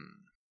 Hmm.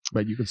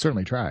 But you could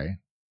certainly try.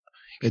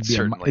 Could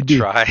certainly it'd be-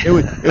 try. It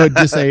would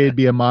just say it'd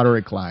be a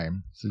moderate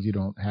climb, since you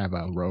don't have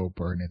a rope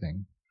or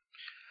anything.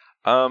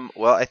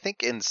 Well, I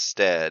think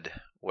instead,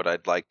 what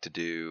I'd like to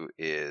do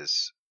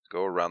is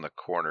go around the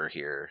corner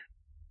here,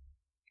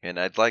 and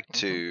I'd like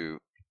to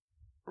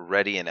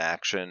ready in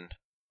action.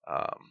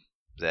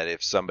 That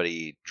if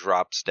somebody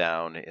drops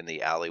down in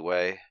the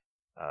alleyway,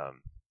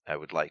 I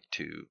would like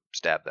to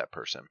stab that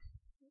person.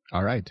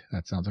 All right,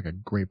 that sounds like a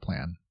great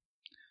plan.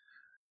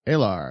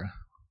 Alar,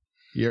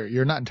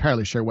 you're not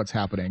entirely sure what's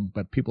happening,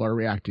 but people are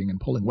reacting and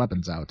pulling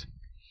weapons out.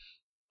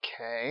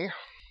 Okay.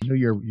 You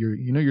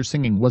know your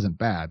singing wasn't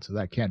bad, so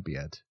that can't be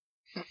it.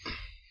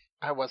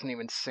 I wasn't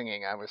even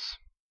singing. I was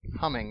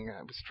humming.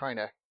 I was trying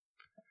to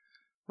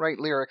write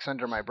lyrics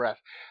under my breath.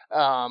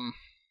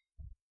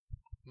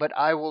 But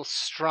I will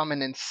strum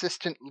an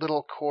insistent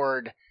little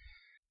chord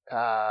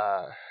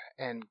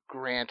and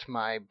grant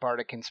my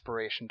bardic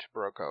inspiration to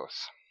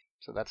Brokos.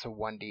 So that's a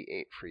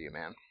 1d8 for you,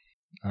 man.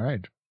 All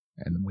right,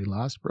 and we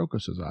lost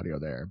Brokos' audio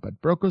there,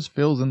 but Brokos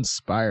feels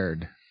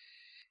inspired.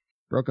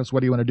 Brokos,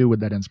 what do you want to do with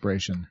that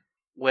inspiration?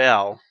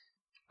 Well,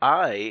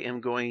 I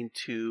am going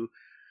to,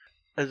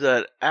 as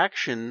an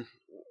action,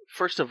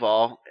 first of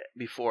all,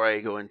 before I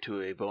go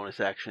into a bonus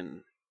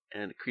action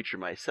and a creature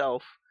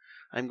myself,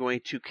 I'm going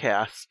to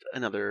cast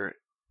another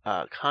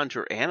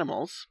conjure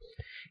animals,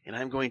 and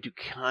I'm going to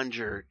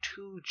conjure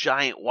 2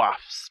 giant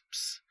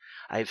wasps.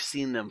 I've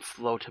seen them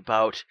float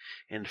about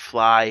and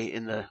fly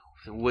in the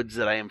woods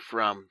that I am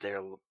from.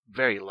 They're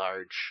very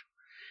large.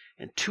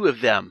 And 2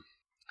 of them.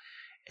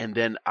 And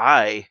then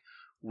I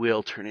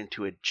will turn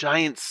into a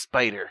giant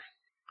spider.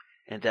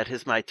 And that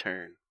is my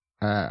turn.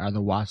 Are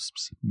the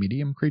wasps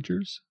medium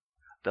creatures?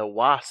 The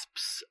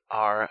wasps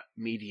are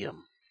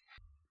medium.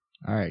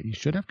 All right, you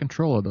should have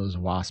control of those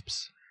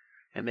wasps.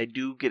 And they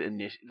do get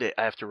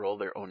I have to roll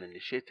their own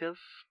initiative.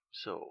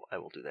 So I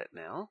will do that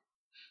now.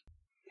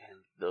 And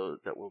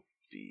that will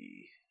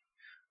be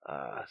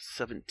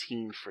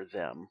 17 for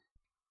them.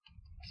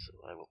 So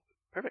I will...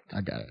 Perfect.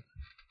 I got it.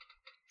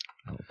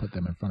 I will put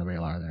them in front of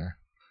Alar there.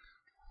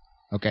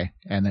 Okay,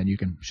 and then you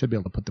should be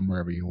able to put them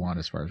wherever you want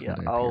as far as where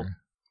they appear.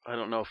 I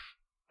don't know if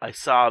I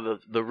saw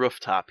the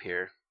rooftop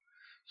here,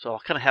 so I'll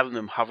kind of have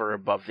them hover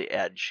above the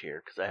edge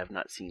here because I have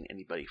not seen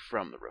anybody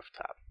from the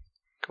rooftop.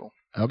 Cool.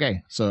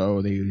 Okay,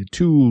 so the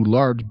 2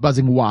 large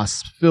buzzing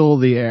wasps fill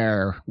the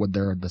air with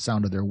the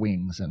sound of their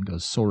wings and go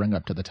soaring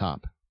up to the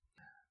top.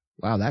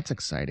 Wow, that's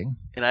exciting.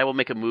 And I will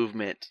make a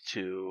movement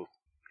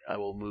I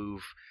will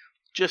move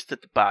just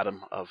at the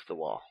bottom of the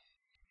wall.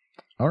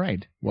 All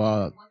right,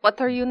 well... What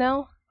are you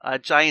now? A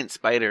giant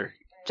spider.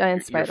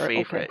 Giant spider.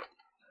 Your favorite.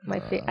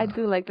 Okay. I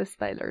do like the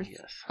spiders.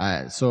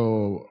 Yes.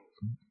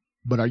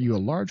 But are you a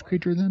large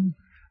creature then?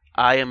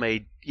 I am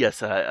a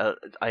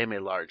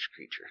large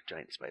creature.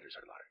 Giant spiders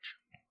are large.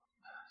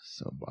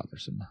 So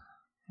bothersome.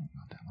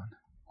 Not that one.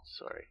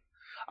 Sorry.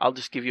 I'll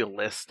just give you a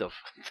list of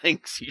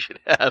things you should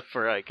have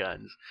for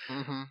icons.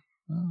 Mm-hmm.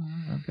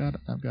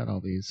 I've got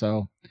all these.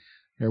 So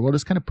here, we'll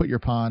just kind of put your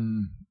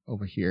pawn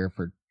over here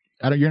for.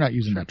 You're not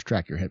using that to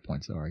track your hit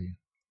points, though, are you?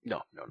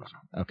 No.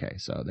 Okay,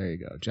 so there you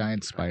go.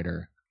 Giant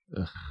spider.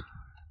 Ugh.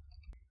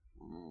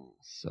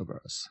 So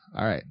gross.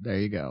 All right, there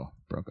you go,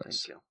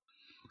 Brokos. Thank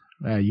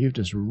you. You've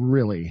just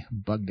really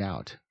bugged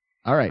out.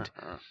 All right.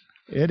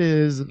 It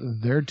is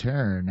their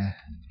turn,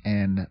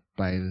 and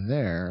by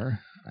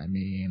their, I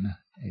mean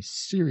a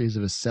series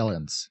of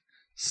assailants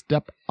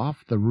step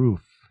off the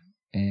roof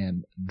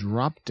and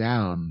drop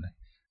down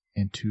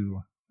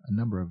into a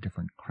number of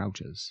different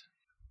crouches.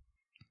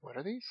 What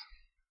are these?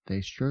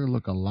 They sure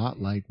look a lot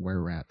like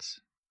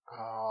were-rats.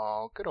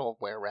 Oh, good old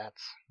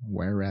were-rats.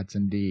 Were-rats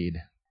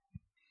indeed.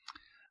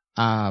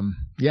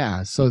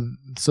 Yeah, so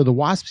the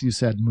wasps, you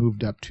said,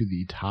 moved up to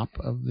the top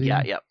of the...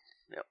 Yep.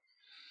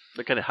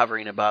 They're kind of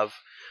hovering above.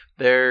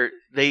 I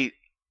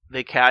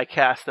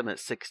cast them at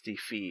 60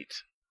 feet.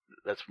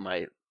 That's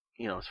my,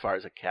 as far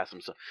as I cast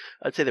them. So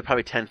I'd say they're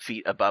probably 10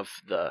 feet above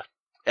the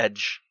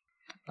edge.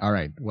 All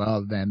right.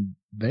 Well, then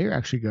they're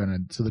actually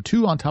going to... So the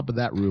 2 on top of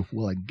that roof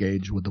will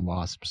engage with the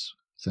wasps,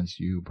 since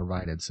you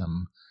provided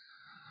some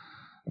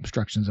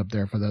obstructions up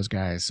there for those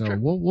guys. So sure.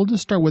 We'll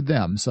just start with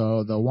them.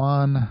 So the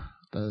one,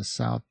 the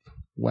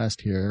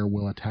southwest here,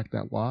 will attack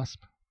that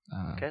wasp.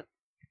 Okay.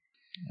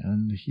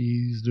 And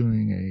he's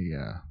doing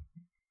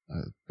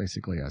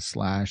basically a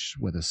slash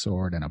with a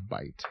sword and a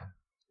bite.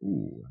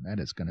 Ooh, that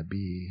is going to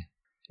be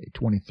a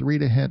 23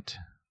 to hit.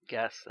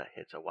 Guess that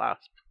hits a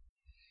wasp.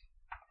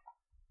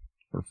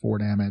 For 4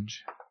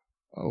 damage.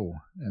 Oh,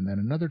 and then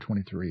another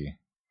 23.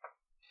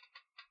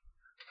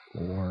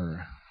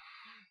 For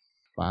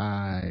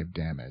 5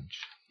 damage.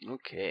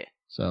 Okay.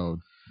 So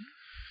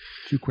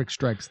 2 quick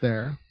strikes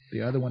there.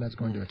 The other one is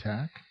going to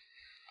attack.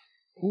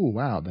 Ooh,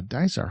 wow, the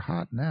dice are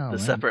hot now.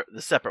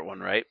 The separate one,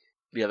 right?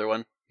 The other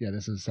one? Yeah,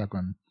 this is the second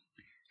one.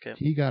 Okay.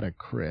 He got a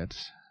crit.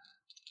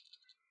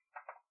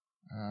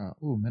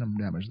 Minimum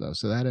damage though.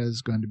 So that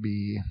is going to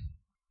be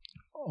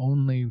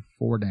only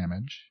 4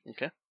 damage.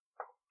 Okay.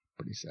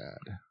 Pretty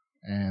sad.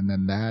 And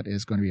then that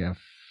is going to be a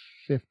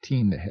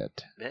 15 to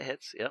hit. That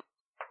hits. Yep.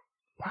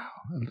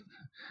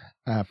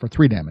 Wow. For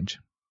 3 damage.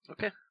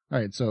 Okay. All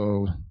right,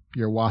 so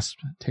your wasp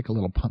take a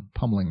little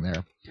pummeling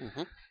there.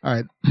 Mm-hmm. All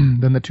right,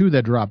 then the 2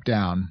 that drop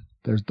down,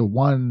 there's the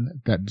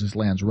one that just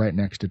lands right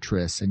next to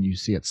Triss, and you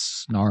see it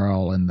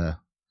snarl in the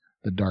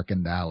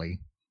darkened alley.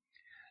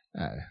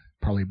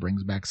 Probably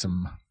brings back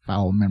some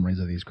foul memories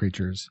of these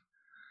creatures.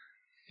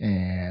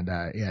 And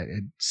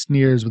it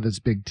sneers with its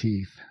big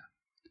teeth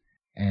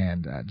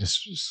and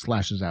just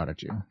slashes out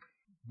at you.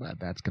 But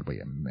that's going to be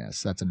a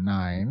miss. That's a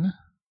 9.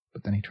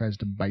 But then he tries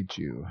to bite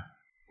you.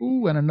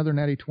 Ooh, and another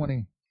natty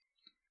 20.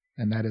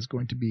 And that is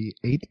going to be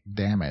 8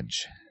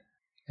 damage.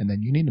 And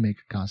then you need to make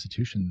a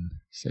Constitution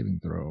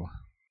saving throw.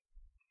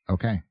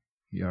 Okay,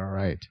 you're all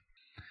right.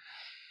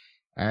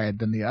 All right,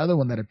 then the other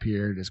one that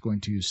appeared is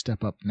going to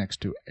step up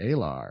next to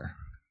Alar.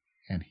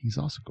 And he's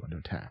also going to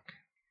attack.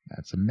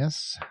 That's a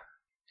miss.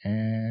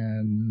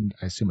 And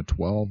I assume a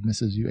 12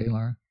 misses you,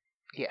 Alar?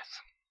 Yes.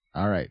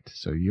 All right,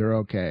 so you're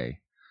okay.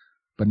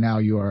 But now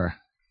you are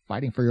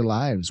fighting for your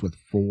lives with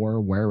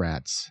 4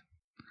 were-rats.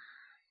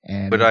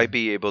 And Would I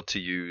be able to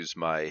use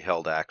my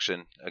held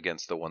action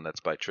against the one that's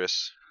by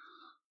Triss?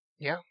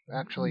 Yeah,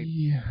 actually,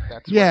 Yeah,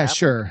 that's what happened.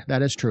 sure.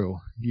 That is true.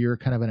 You're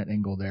kind of in an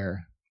angle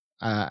there.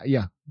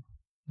 Yeah,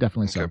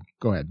 definitely so. Okay.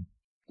 Go ahead.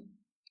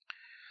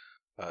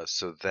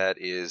 So that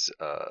is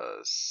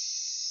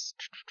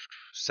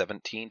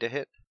 17 to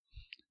hit.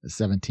 The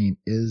 17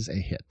 is a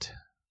hit.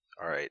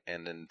 All right,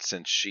 and then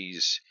since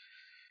she's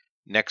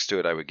next to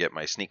it, I would get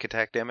my sneak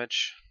attack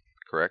damage,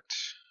 correct?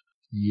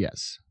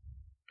 Yes.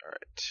 All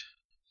right,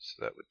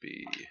 so that would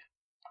be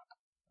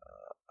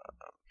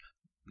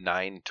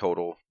 9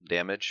 total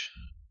damage.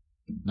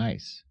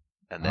 Nice.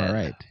 And then, All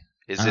right.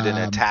 is it an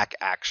attack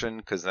action?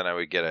 Because then I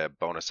would get a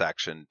bonus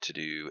action to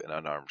do an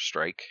unarmed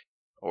strike,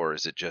 or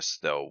is it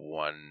just the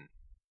one?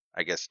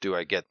 I guess, do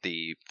I get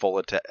the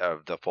full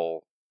the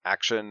full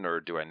action, or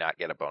do I not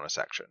get a bonus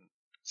action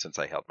since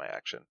I held my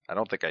action? I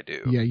don't think I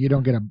do. Yeah, you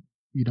don't get a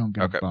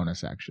Okay.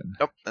 bonus action.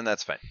 Nope, and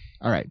that's fine.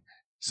 All right.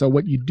 So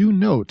what you do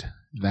note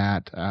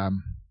that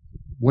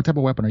what type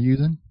of weapon are you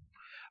using?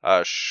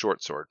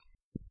 Short sword.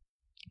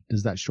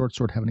 Does that short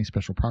sword have any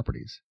special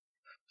properties?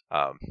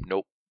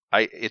 Nope.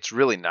 It's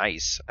really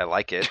nice. I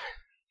like it.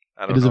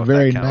 I don't It is know a if that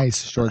very counts.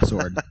 nice short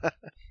sword.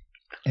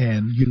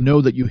 And you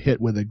know that you hit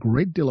with a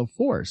great deal of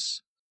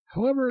force.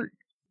 However,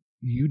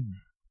 you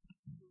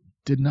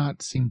did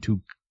not seem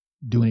to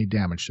do any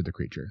damage to the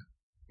creature.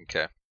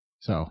 Okay.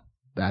 So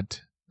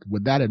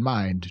with that in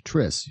mind,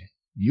 Triss,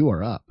 you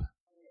are up.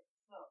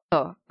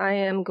 So I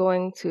am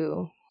going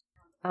to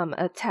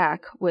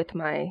attack with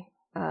my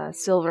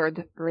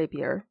silvered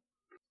rapier.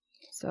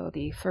 So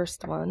the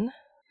first one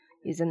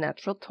is a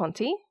natural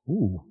 20.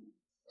 Ooh.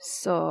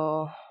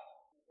 So,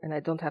 and I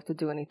don't have to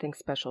do anything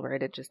special,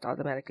 right? It just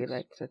automatically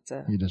it's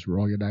a... You just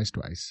roll your dice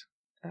twice.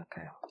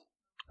 Okay.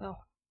 Oh,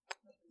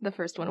 the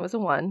first one was a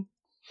 1.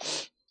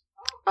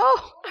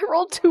 Oh, I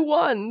rolled 2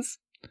 1s.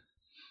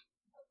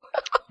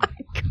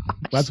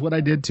 That's what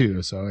I did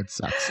too, so it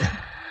sucks.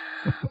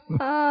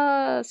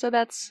 So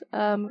that's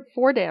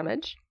 4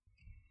 damage.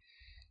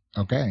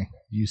 Okay.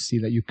 You see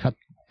that you cut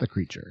the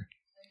creature.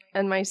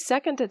 And my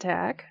second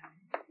attack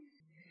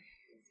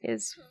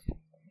is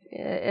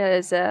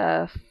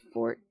a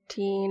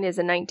 14, is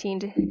a 19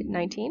 to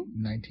 19.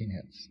 19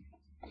 hits.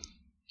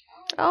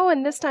 Oh,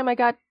 and this time I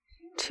got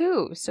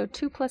 2. So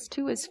 2 plus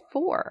 2 is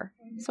 4.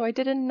 So I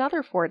did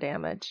another 4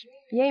 damage.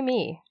 Yay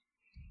me.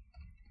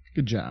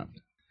 Good job.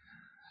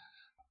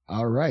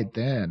 All right,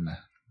 then.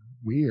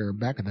 We are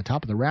back at the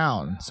top of the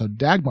round. So,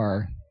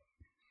 Dagmar,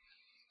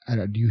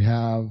 do you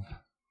have,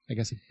 I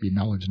guess it could be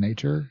knowledge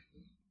nature?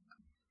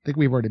 I think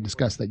we've already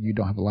discussed that you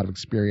don't have a lot of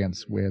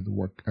experience with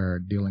work or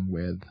dealing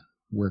with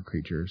word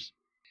creatures.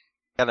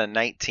 Got a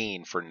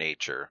 19 for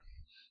nature.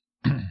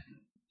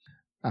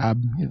 All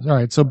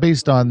right, so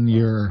based on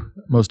your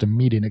most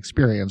immediate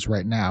experience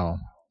right now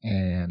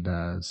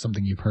and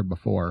something you've heard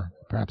before,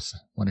 perhaps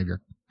one of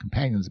your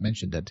companions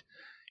mentioned it,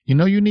 you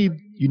know you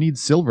need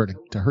silver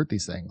to hurt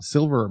these things,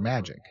 silver or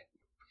magic,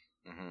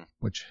 Mm-hmm.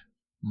 which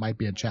might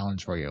be a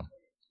challenge for you.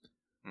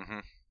 Mm-hmm.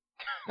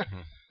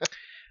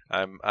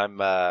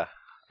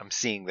 I'm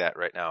seeing that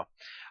right now.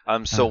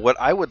 So what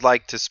I would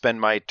like to spend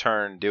my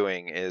turn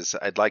doing is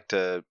I'd like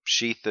to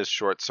sheath this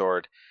short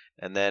sword,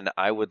 and then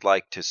I would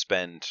like to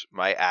spend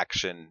my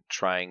action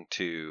trying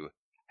to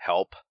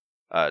help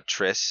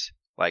Triss.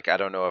 Like, I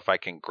don't know if I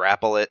can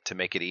grapple it to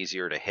make it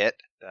easier to hit,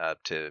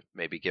 to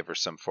maybe give her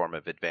some form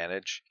of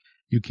advantage.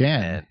 You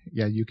can. And-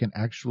 Yeah, you can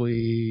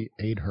actually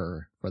aid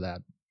her for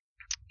that,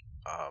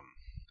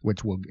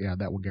 which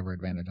that will give her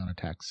advantage on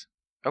attacks.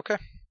 Okay.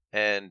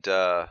 And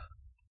I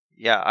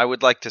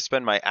would like to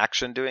spend my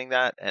action doing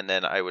that, and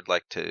then I would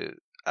like to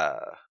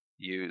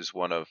use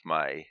one of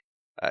my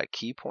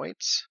key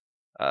points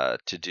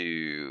to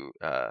do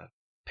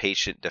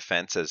patient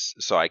defense,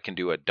 so I can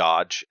do a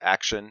dodge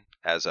action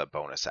as a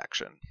bonus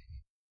action.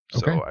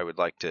 Okay. So I would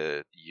like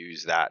to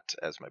use that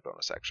as my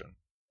bonus action.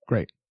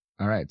 Great.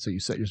 All right, so you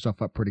set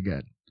yourself up pretty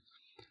good.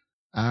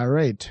 All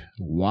right.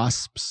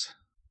 Wasps.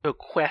 So,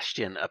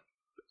 question.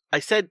 I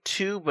said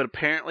 2, but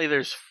apparently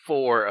there's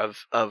 4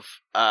 of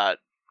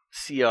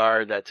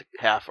CR that's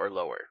half or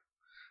lower.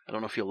 I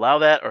don't know if you allow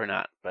that or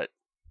not, but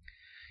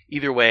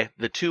either way,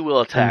 the 2 will So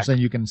you're attack. saying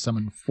you can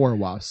summon 4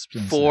 wasps.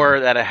 4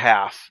 at a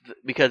half,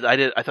 because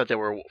I thought they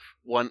were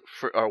one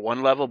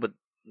level, but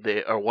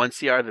they are 1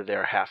 CR, that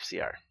they're half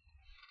CR.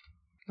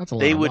 That's a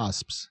lot They of would-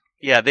 wasps.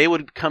 Yeah, they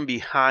would come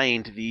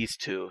behind these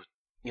 2,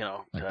 Like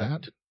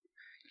that?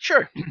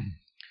 Sure.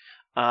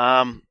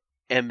 And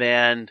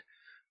then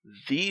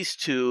these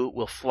 2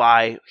 will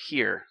fly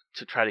here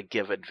to try to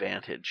give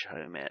advantage,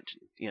 I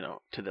imagine,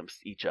 to them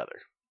each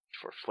other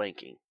for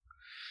flanking,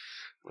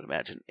 I would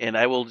imagine. And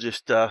I will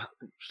just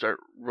start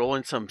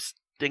rolling some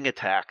sting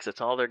attacks. That's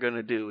all they're going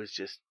to do is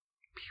just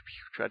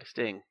try to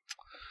sting.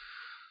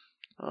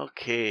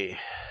 Okay.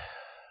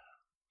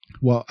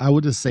 Well, I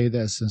would just say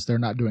this: since they're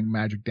not doing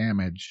magic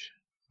damage,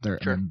 they're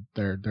Sure.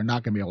 they're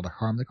not going to be able to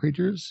harm the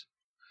creatures.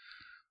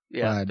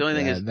 Yeah. But, The only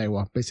thing is, they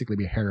will basically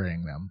be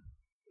harrying them.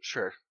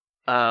 sure.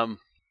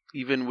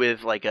 Even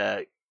with like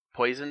a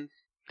poison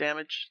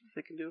damage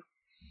they can do.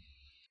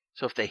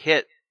 So if they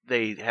hit,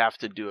 they have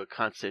to do a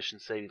Constitution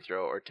saving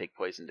throw or take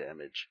poison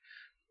damage,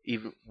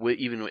 even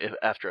if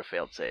after a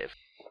failed save.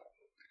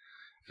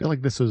 I feel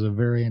like this was a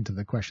variant of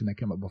the question that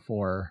came up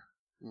before.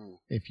 Mm.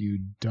 If you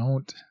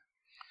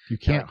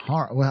can't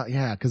harm. Well,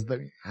 yeah, because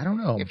I don't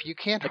know. If you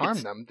can't Like harm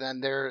it's- them, then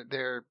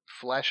their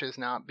flesh is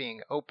not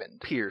being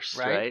opened. Pierced,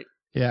 Right? right?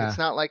 Yeah, It's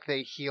not like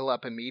they heal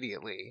up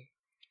immediately.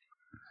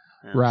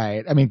 Yeah.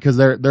 right. I mean, because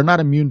they're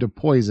not immune to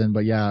poison,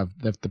 but yeah,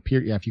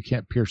 if you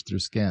can't pierce through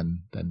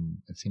skin, then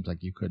it seems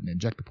like you couldn't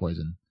inject the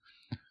poison.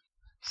 I don't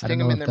Sting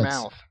know them in if their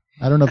that's- mouth.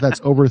 I don't know if that's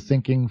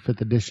overthinking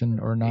 5th edition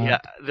or not. Yeah,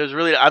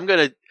 I'm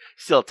going to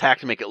still attack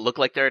to make it look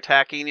like they're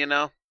attacking, I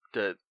want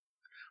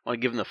to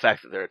give them the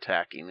fact that they're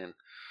attacking. And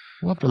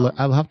We'll have to.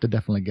 I'll have to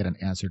definitely get an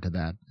answer to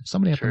that. If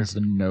somebody Sure. happens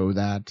to know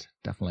that,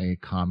 definitely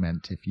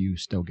comment if you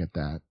still get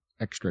that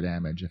extra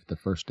damage if the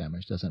first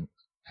damage doesn't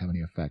have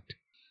any effect.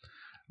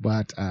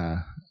 But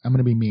I'm going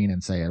to be mean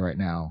and say it right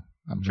now.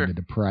 I'm Sure. going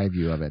to deprive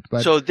you of it.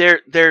 But so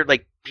they're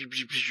like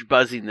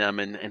buzzing them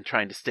and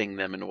trying to sting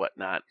them and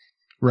whatnot.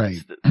 right,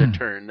 It's their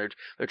turn.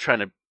 They're trying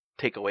to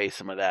take away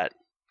some of that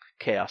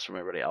chaos from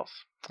everybody else.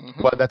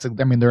 Mhm.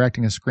 well, they're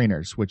acting as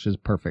screeners, which is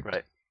perfect.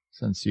 Right.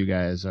 Since you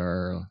guys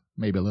are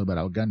maybe a little bit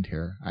outgunned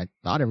here, I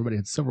thought everybody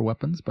had silver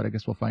weapons, but I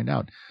guess we'll find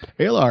out.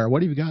 Alar,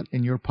 what have you got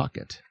in your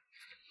pocket?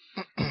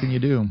 What can you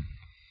do?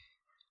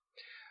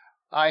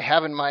 I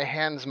have in my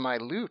hands my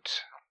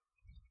lute,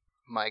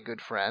 my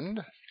good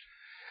friend,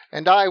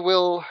 and I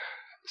will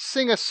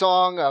sing a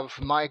song of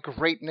my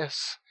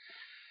greatness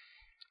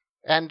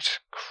and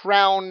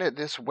crown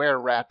this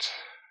were-rat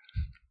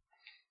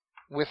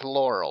with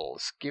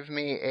laurels. Give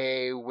me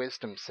a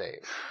wisdom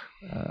save.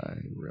 I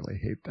really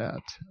hate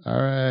that.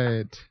 All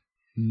right.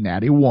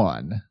 Natty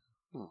 1.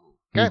 Okay.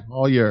 He's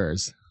all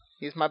yours.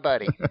 He's my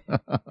buddy.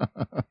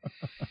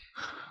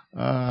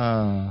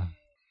 Uh,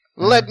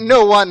 Let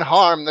no one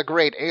harm the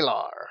great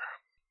Alar.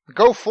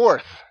 Go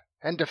forth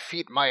and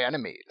defeat my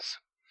enemies.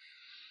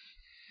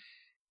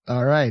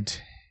 all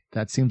right.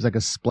 That seems like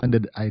a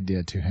splendid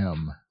idea to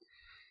him.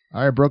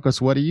 All right,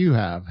 Brokos, what do you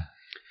have?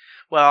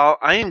 Well,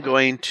 I am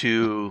going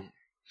to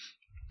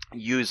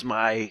use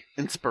my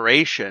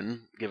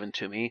inspiration given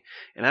to me,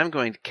 and I'm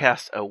going to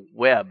cast a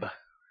web.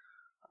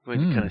 I'm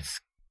going to kind of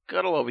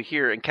scuttle over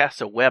here and cast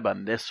a web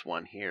on this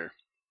one here.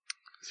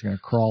 So you're going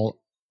to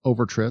crawl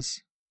over Triss.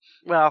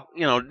 Well,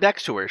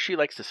 next to her. She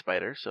likes the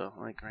spider, so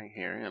like right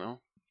here,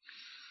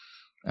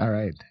 All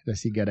right.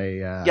 Does he get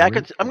a... Yeah,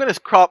 I'm going to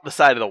crawl up the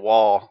side of the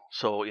wall,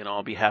 so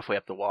I'll be halfway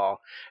up the wall.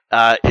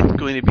 It's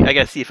going to be. I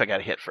got to see if I got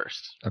to hit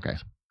first. Okay.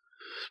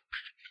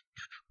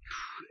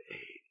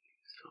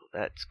 So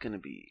that's going to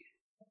be.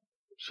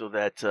 So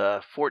that's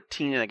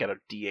 14, and I got a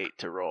D8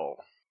 to roll.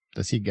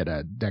 Does he get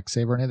a dex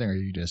save or anything, or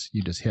you just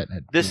hit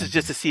it? This is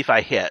just to see if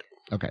I hit.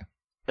 Okay.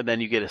 And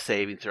then you get a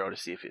saving throw to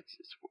see if it's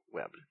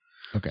webbed.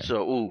 Okay.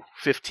 So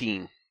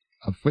 15.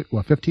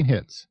 15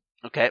 hits.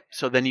 Okay,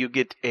 so then you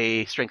get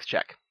a strength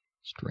check.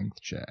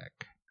 Strength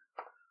check.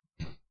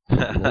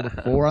 Rolled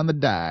a 4 on the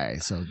die,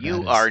 so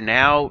You are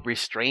now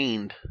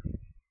restrained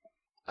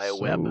by a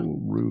so web.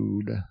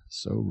 rude.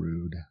 So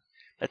rude.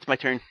 That's my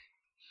turn.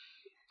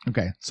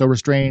 Okay, so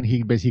restrained.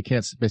 He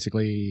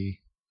basically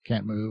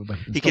can't move, but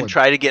He can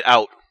try to get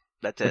out.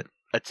 That's it.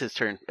 That's his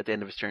turn. At the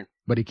end of his turn.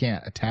 but he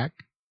can't attack.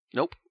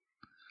 Nope.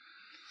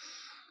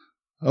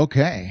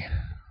 Okay.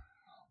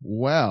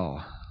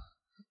 Well,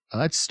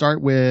 let's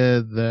start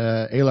with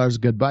Alar's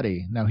good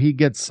buddy. Now he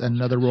gets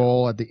another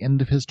roll at the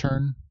end of his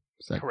turn.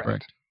 Is that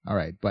correct? All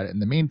right, but in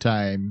the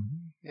meantime,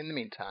 In the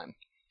meantime,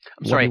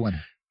 I'm sorry.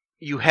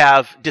 You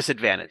have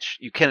disadvantage.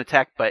 You can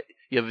attack, but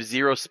you have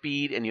 0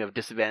 speed and you have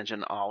disadvantage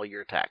on all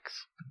your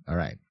attacks. All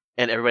right.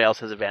 And everybody else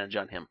has advantage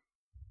on him.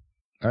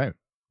 All right.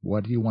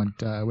 What do you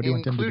want? What do you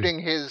want him to do? including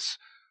his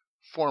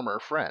former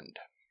friend.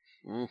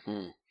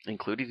 Mm-hmm.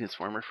 Including his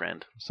former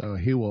friend. So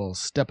he will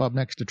step up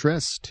next to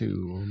Triss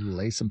to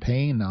lay some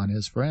pain on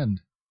his friend.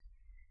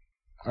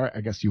 All right,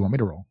 I guess you want me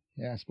to roll.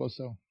 Yeah, I suppose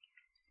so.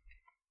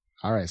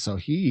 All right, so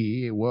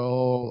he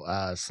will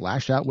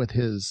slash out with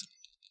his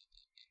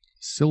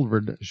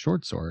silvered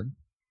short sword,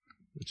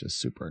 which is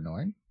super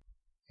annoying.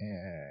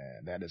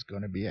 And that is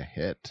going to be a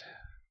hit.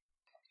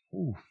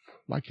 Oof.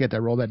 Why can't I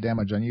roll that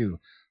damage on you?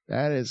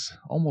 That is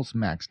almost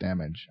max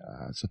damage.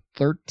 So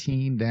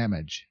 13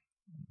 damage.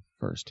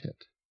 First hit.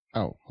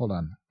 Oh, hold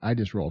on. I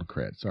just rolled a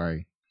crit.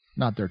 Sorry.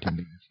 Not 13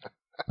 damage.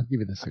 I'll give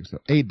you the 6.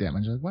 8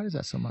 damage. Why is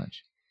that so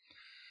much?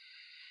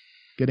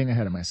 Getting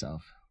ahead of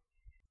myself.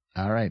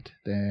 All right.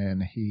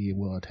 Then he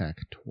will attack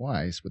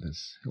twice with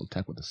his... He'll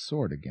attack with the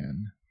sword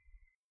again.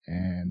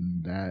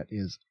 And that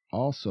is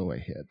also a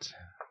hit.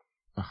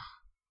 Okay.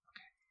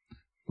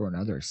 For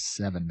another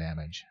 7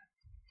 damage.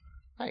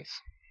 Nice.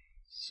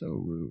 So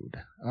rude.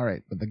 All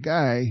right, but the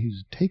guy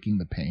who's taking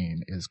the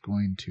pain is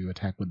going to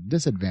attack with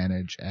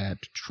disadvantage at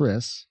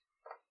Triss.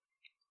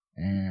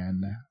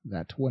 And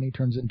that 20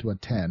 turns into a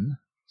 10.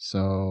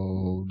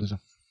 So does a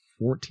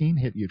 14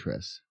 hit you,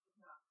 Triss?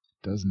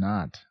 Does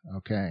not.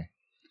 Okay.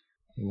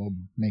 He will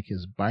make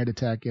his bite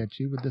attack at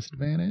you with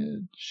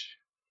disadvantage.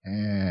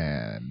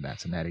 And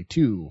that's a natty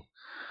 2.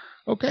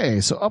 Okay,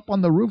 so up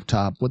on the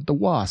rooftop with the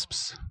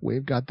wasps.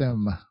 We've got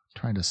them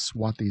trying to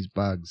swat these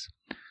bugs.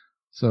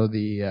 So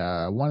the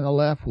one on the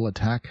left will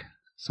attack.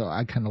 So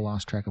I kind of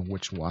lost track of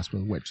which wasp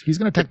was which. He's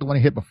going to attack the one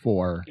he hit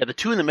before. Yeah, the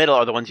two in the middle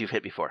are the ones you've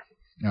hit before.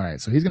 All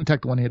right, so he's going to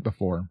attack the one he hit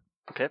before.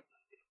 Okay.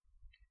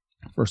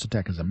 First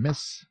attack is a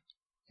miss.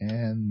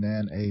 And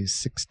then a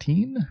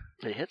 16.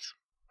 It hits.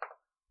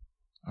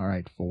 All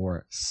right,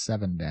 for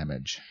 7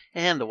 damage.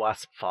 And the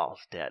wasp falls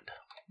dead.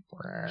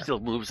 Still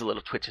moves a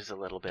little, twitches a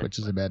little bit.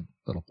 Twitches a bit,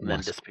 little and then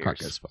wasp disappears.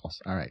 carcass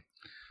falls. All right,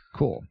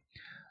 cool.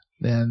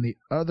 Then the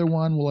other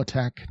one will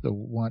attack the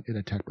one it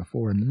attacked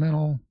before in the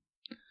middle.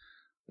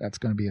 That's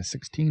going to be a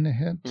 16 to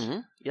hit. Mm-hmm.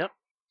 Yep.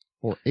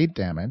 For 8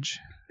 damage.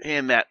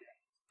 And that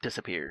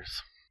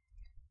disappears.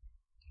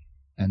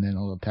 And then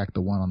it'll attack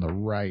the one on the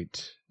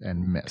right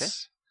and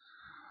miss.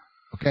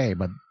 Okay,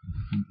 but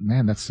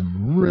man, that's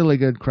some really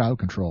good crowd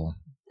control.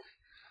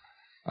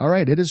 All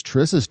right, it is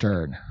Triss's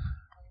turn.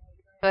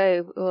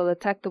 I will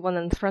attack the one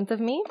in front of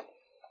me.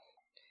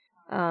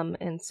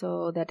 And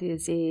so that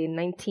is a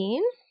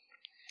 19.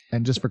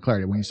 And just for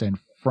clarity, when you say in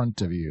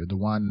front of you, the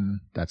one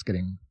that's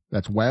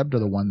webbed or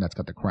the one that's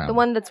got the crown? The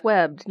one that's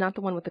webbed, not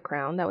the one with the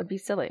crown. That would be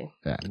silly.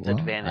 Yeah, It's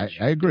advantage.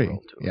 I agree.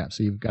 Roll to. Yeah,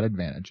 so you've got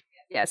advantage.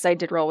 Yes, I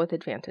did roll with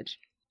advantage.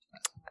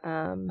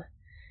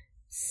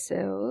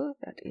 So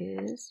that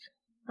is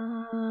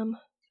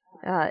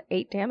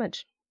 8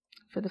 damage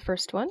for the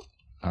first one.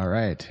 All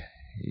right.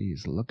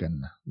 He's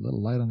looking a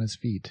little light on his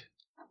feet.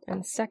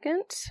 And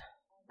second,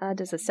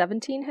 does a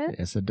 17 hit?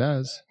 Yes, it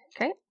does.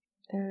 Okay.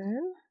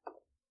 And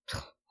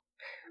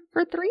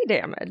for 3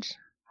 damage.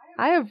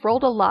 I have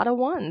rolled a lot of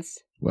ones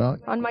Well,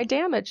 on my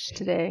damage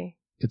today.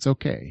 it's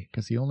okay,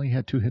 because he only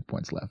had 2 hit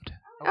points left.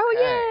 Oh,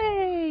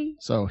 yay!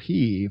 So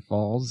he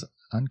falls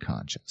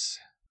unconscious.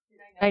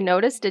 I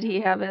noticed, does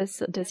he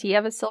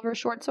have a silver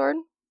short sword?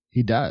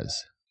 He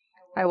does.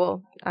 I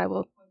will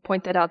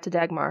point that out to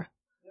Dagmar.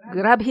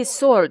 Grab his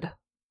sword.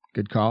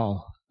 Good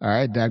call. All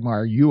right,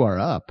 Dagmar, you are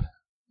up.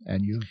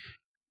 And you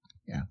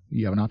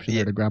have an option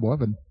there to grab a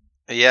weapon.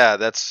 Yeah,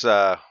 that's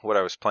what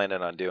I was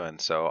planning on doing.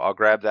 So I'll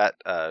grab that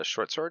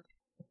short sword.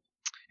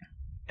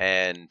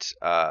 And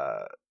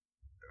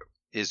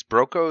is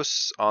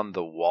Brokos on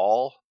the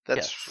wall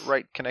that's Yes.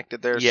 right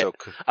connected there? Yeah. So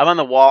I'm on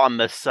the wall on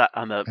the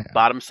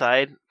bottom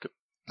side,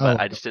 but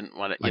I just didn't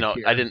want to. like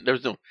here. I didn't. There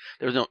was no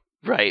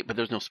right, but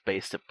there's no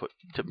space to put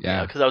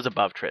Yeah. because I was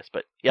above Triss.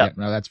 But yeah,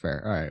 No, that's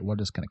fair. All right, we'll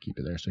just kind of keep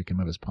it there so he can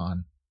move his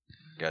pawn.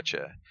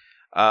 Gotcha.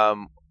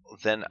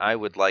 Then I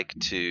would like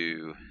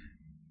to,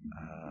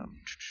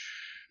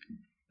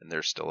 and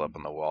they're still up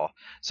on the wall.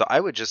 So I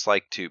would just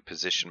like to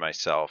position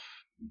myself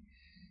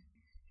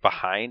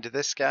behind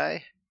this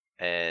guy,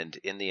 and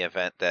in the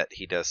event that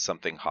he does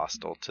something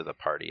hostile to the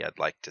party, I'd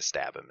like to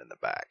stab him in the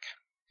back.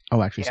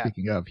 Oh, actually, Yeah.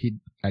 speaking of, He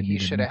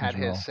should have had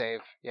his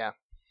save. Yeah.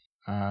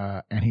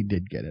 and he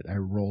did get it. I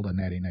rolled a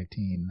natty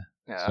 19.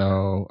 Yeah.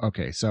 So,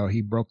 okay, so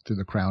he broke through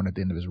the crown at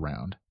the end of his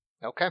round.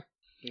 Okay.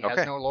 He Okay.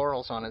 has no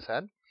laurels on his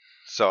head.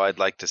 So I'd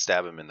like to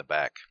stab him in the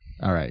back.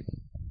 All right,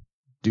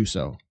 do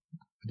so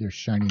with your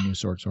shiny new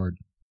sword. All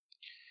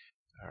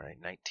right,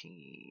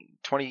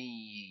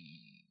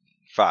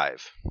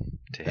 25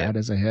 to hit. That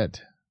is a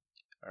hit.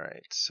 All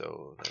right,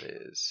 so that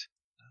is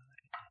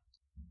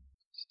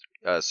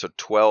so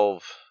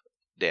 12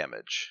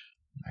 damage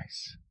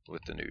Nice.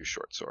 with the new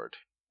short sword.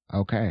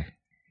 Okay.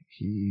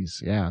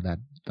 That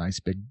nice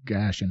big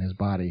gash in his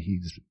body.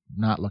 He's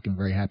not looking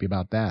very happy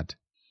about that.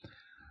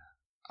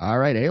 All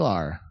right,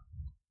 Alar.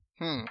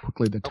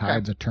 Quickly, the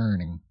tides are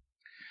turning.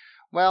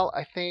 Well,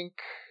 I think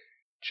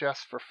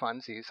just for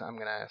funsies, I'm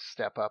going to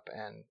step up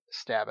and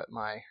stab at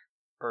my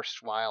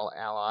erstwhile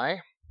ally.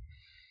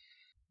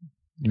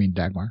 You mean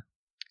Dagmar?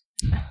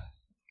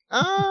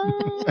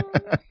 oh,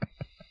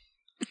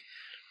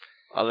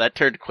 that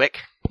turned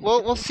quick.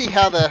 We'll see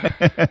how the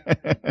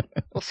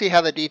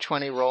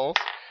D20 rolls.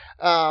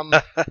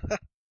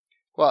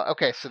 Well, Well,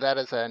 okay, so that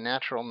is a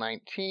natural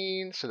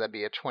 19, so that'd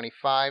be a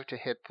 25 to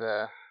hit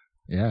the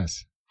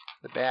Yes.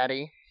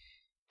 baddie.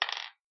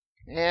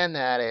 And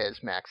that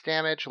is max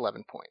damage,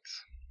 11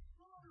 points.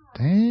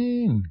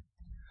 Dang.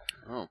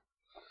 Oh.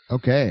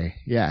 Okay.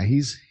 Yeah,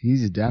 he's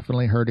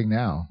definitely hurting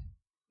now.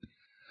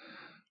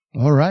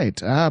 All right.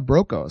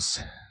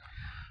 Brokos.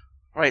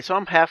 All right, so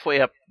I'm halfway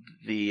up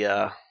the.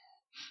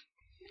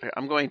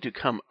 I'm going to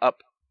come up,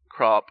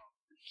 crop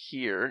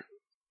here,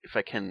 if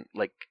I can,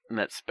 like in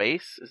that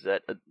space. Is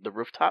that the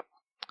rooftop?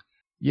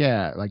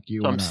 Yeah, like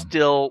you So I'm wanna...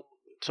 still,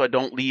 so I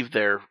don't leave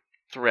their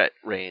threat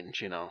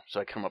range, So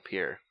I come up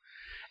here,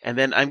 and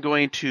then I'm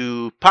going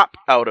to pop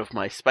out of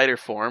my spider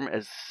form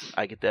as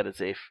I get that as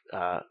a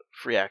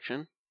free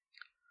action.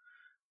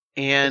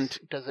 And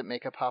Does it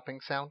make a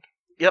popping sound?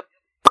 Yep.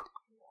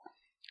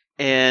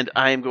 And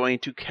I'm going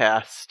to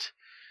cast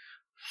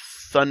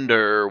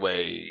Thunder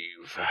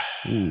Wave.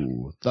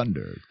 Ooh,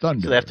 thunder. So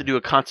they have to do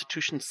a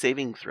Constitution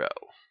saving throw.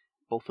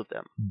 Both of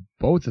them.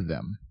 Both of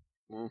them.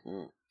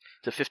 Mm-hmm.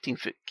 It's a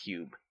 15-foot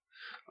cube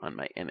on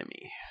my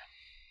enemy.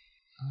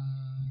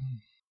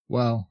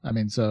 Well, I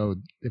mean, so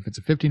if it's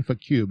a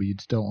 15-foot cube,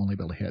 you'd still only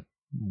be able to hit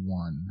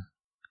one.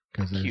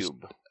 Because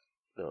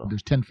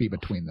there's 10 feet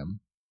between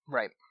them.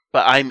 Right.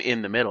 But I'm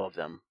in the middle of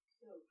them.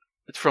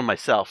 It's from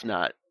myself,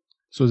 not...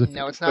 So is it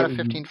No, it's not a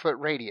 15-foot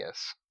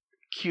radius.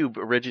 Cube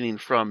originating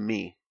from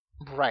me.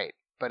 Right,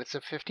 but it's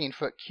a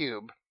 15-foot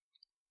cube.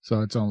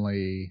 So it's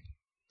only...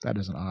 That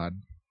isn't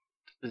odd.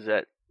 Is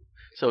that...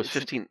 So it's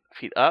 15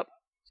 feet up?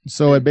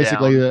 So it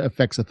basically down.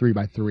 affects a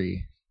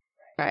 3x3.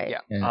 Right. Yeah.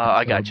 And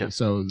I gotcha.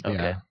 So, yeah.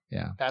 Okay.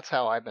 Yeah. That's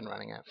how I've been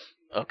running it.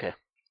 Okay.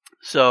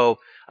 So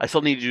I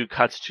still need to do a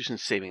Constitution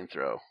saving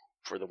throw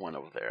for the one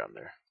over there on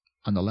there.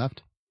 On the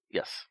left?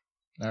 Yes.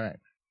 All right.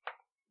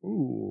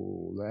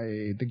 Ooh,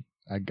 I think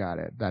I got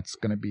it. That's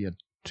going to be an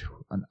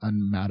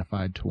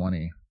unmodified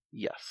 20.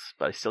 Yes,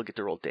 but I still get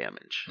to roll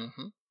damage.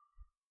 Mm-hmm.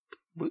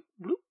 Bloop,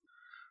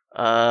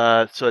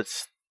 bloop. So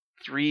it's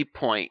 3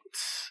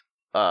 points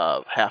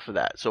of half of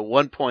that. So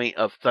 1 point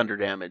of thunder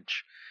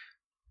damage,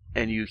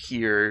 and you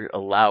hear a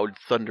loud,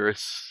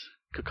 thunderous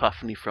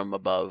cacophony from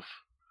above.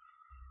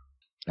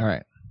 All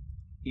right.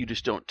 You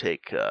just don't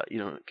take, you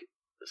don't get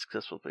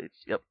successful, but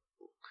yep.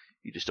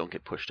 You just don't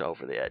get pushed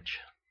over the edge.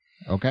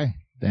 Okay.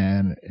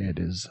 Then it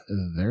is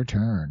their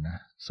turn.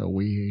 So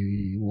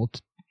we will,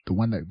 the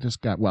one that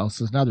just got, well,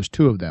 since now there's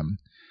two of them,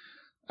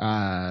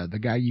 the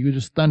guy you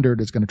just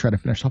thundered is going to try to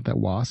finish off that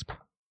wasp.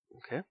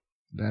 Okay.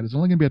 That is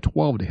only going to be a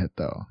 12 to hit,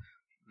 though.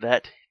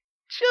 That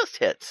just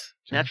hits.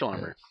 Just Natural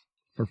hits. armor.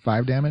 For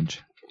 5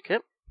 damage. Okay.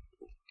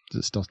 Is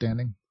it still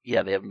standing?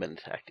 Yeah, they haven't been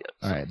attacked yet.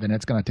 All right. Then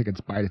it's going to take its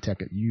bite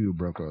attack at you,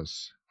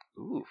 Brokos.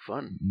 Ooh,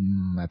 fun.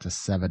 That's a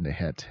 7 to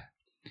hit.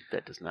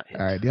 That does not hit.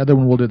 All right. The other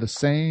one will do the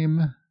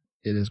same.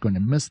 It is going to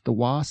miss the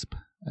wasp,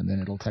 and then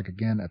it'll attack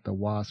again at the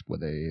wasp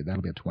with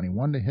that'll be a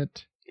 21 to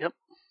hit. Yep.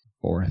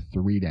 For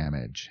 3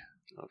 damage.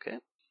 Okay.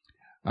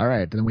 All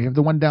right. Then we have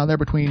the one down there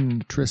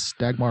between Triss,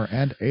 Dagmar,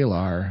 and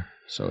Alar.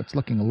 So it's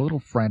looking a little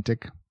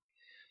frantic.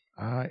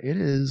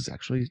 It's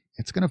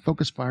going to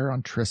focus fire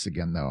on Triss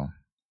again, though.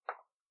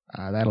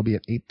 That'll be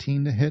at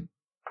 18 to hit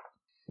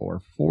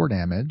for 4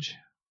 damage,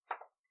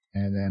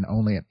 and then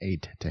only an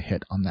 8 to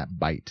hit on that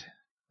bite.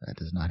 That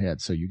does not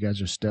hit. So you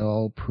guys are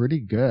still pretty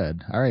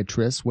good. All right,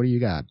 Triss, what do you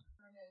got?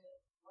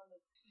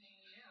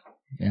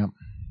 Yep.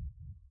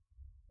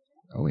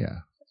 Oh, yeah.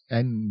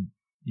 And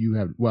you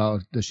have,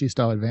 well, does she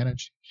still have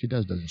advantage? She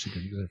does, doesn't she?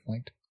 Because you guys are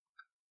flanked.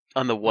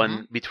 On the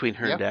one between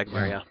her and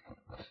Dagmar, yeah.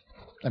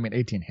 I mean,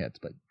 18 hits,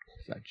 but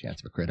it's a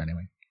chance of a crit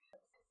anyway.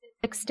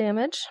 6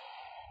 damage.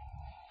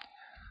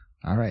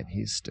 All right,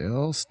 he's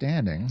still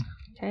standing.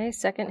 Okay,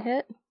 second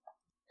hit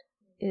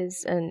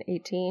is an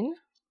 18.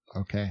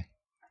 Okay.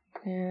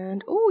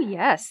 And, oh,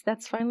 yes,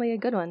 that's finally a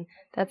good one.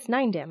 That's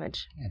 9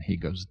 damage. And he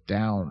goes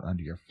down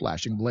under your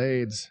flashing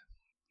blades.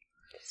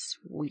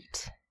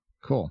 Sweet.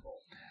 Cool.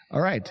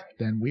 All right,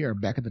 then we are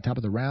back at the top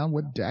of the round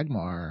with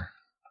Dagmar.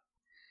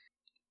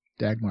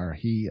 Dagmar,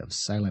 he of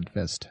Silent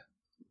Fist.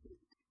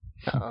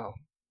 Uh-oh.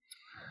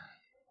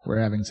 We're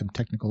having some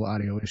technical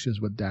audio issues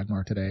with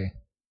Dagmar today.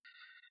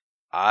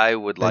 I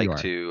would There you like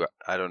are. to,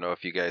 I don't know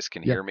if you guys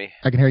can Yep. hear me.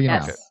 I can hear you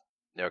Yes. now.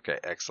 Okay,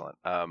 excellent.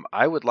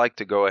 I would like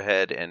to go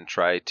ahead and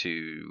try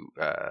to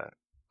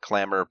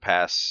clamber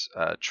past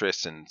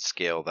Triss and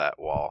scale that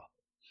wall.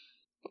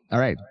 All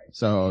right,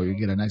 so you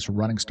get a nice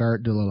running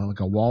start, do a little like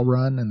a wall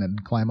run, and then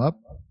climb up.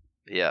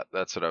 Yeah,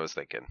 that's what I was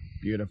thinking.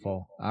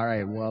 Beautiful. All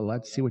right, well,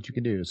 let's see what you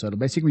can do. So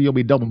basically, you'll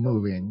be double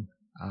moving.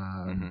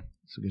 Mhm.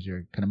 So because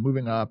you're kind of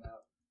moving up,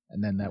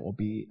 and then that will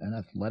be an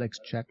athletics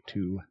check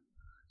to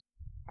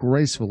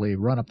gracefully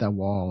run up that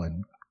wall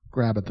and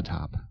grab at the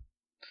top.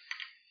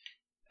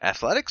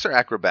 Athletics or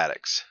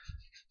acrobatics?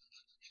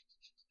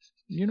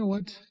 You know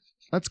what?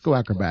 Let's go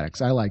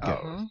acrobatics. I like it.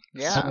 Mhm.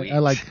 Yeah. I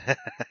like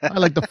I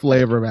like the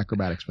flavor of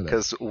acrobatics for this.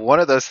 Because one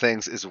of those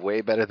things is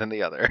way better than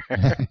the other.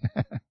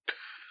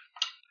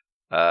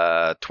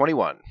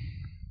 21.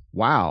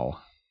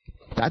 Wow,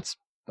 that's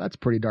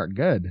pretty darn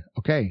good.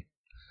 Okay,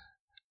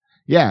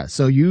 Yeah,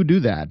 so you do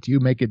that.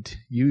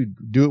 You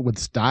do it with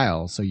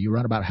style. So you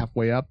run about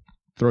halfway up,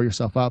 throw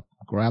yourself up,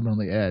 grab on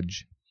the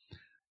edge,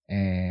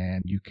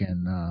 and you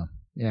can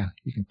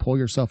pull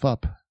yourself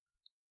up.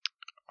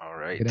 All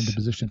right. Get into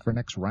position for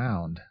next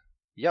round.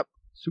 Yep.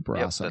 Super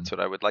awesome. That's what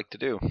I would like to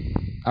do.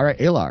 All right,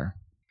 Alar.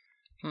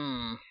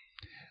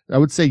 I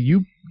would say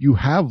you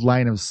have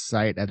line of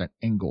sight at an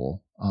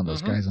angle on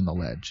those guys on the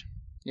ledge.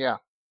 Yeah.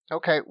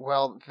 Okay,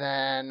 well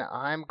then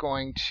I'm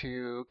going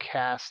to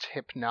cast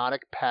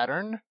Hypnotic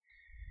Pattern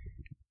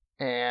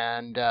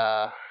and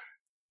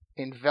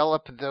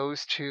envelop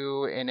those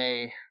two in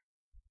a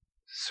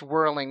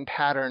swirling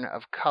pattern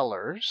of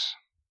colors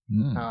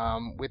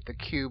with the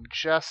cube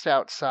just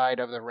outside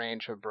of the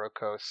range of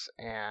Brokos.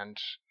 And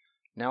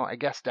no, I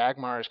guess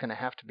Dagmar is going to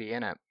have to be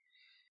in it.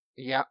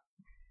 Yeah.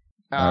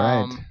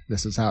 All right,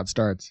 this is how it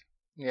starts.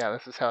 Yeah,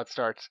 this is how it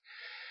starts.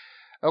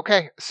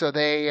 Okay, so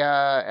they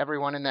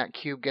everyone in that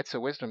cube gets a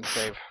wisdom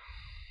save.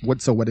 What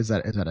is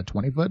that? Is that a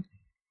 20-foot?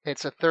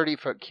 It's a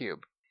 30-foot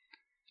cube.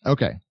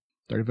 Okay,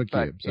 30-foot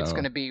But cube. it's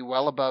going to be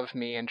well above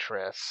me and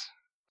Triss.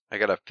 I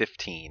got a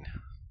 15.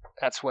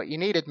 That's what you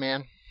needed,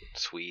 man.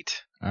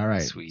 Sweet. All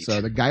right. Sweet. So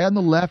the guy on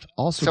the left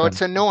also. So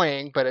it's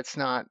annoying, but it's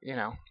not,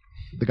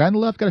 The guy on the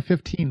left got a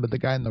 15, but the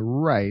guy on the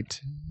right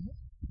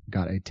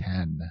got a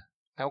 10.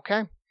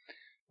 Okay.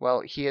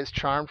 Well, he is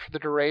charmed for the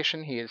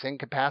duration. He is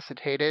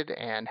incapacitated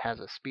and has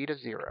a speed of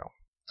 0.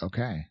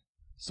 Okay.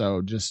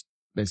 So just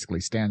basically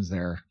stands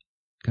there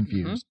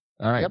confused.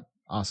 All right. Yep.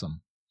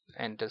 Awesome.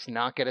 And does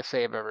not get a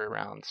save every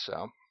round,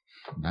 so.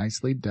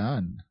 Nicely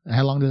done.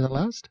 How long does it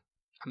last?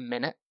 A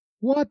minute.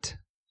 What?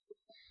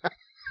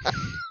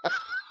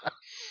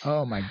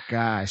 Oh my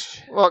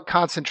gosh. Well,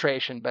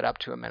 concentration, but up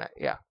to a minute,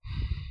 yeah.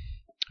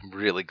 I'm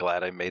really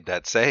glad I made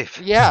that save.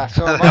 Yeah,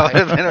 so am that would I.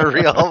 have been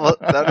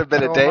that would have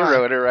been So a day am I.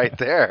 roader right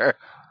there.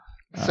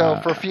 So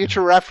for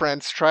future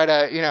reference, try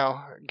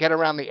to, get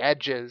around the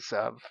edges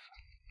of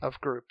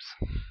groups.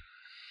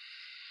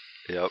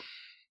 Yep.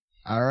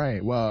 All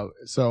right. Well,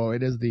 so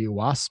it is the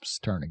Wasp's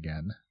turn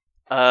again.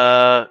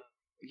 Yeah,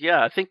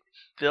 I think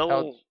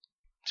they'll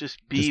just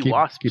be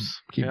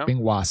wasps. Keep being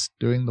wasp,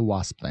 doing the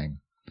wasp thing.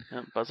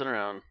 Yeah, buzzing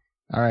around.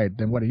 All right.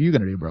 Then what are you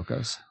going to do,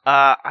 Brokos?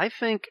 I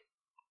think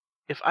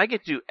if I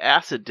get to do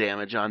acid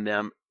damage on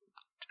them,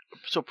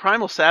 so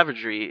Primal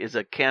Savagery is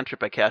a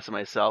cantrip I cast on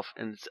myself,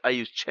 and I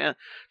use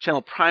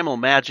channel Primal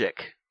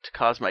Magic to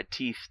cause my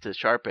teeth to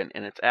sharpen,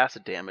 and it's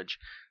acid damage.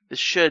 This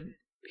should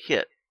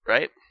hit,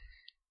 right?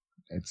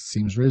 It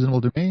seems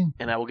reasonable to me.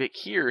 And I will get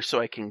here so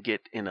I can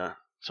get in a...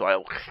 So I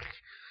will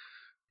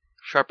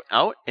sharpen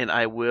out, and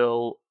I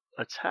will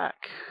attack.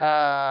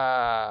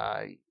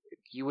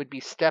 You would be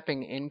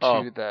stepping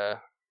into the...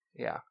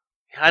 Yeah.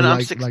 I know,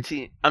 I'm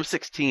 16. I'm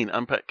 16.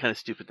 I'm kind of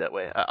stupid that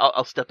way.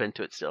 I'll step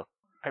into it still.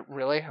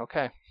 Really?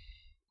 Okay.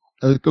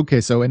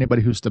 Okay, so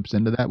anybody who steps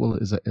into that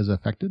is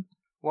affected?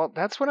 Well,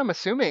 that's what I'm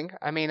assuming.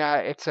 I mean,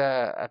 it's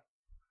a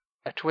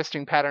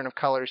twisting pattern of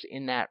colors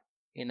in that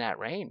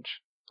range.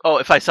 Oh,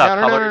 if I saw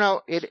colors?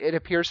 No. It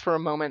appears for a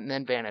moment and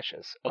then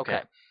vanishes.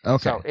 Okay.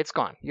 So it's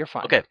gone. You're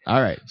fine. Okay.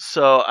 All right.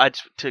 So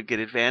to get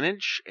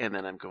advantage, and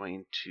then I'm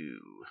going to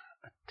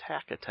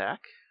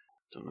attack.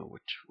 Don't know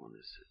which one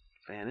is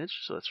advantage,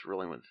 so that's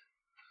rolling with.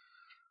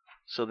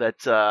 So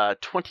that's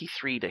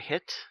 23 to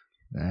hit.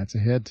 That's a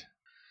hit.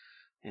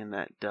 And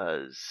that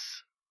does...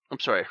 I'm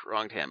sorry,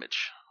 wrong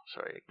damage.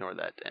 Sorry, ignore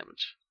that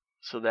damage.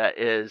 So that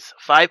is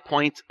 5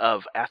 points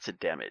of acid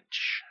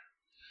damage.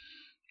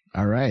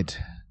 All right.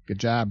 Good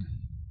job.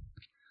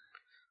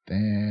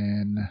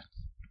 Then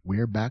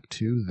we're back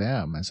to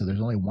them. And so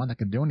there's only one that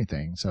can do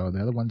anything. So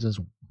the other one's just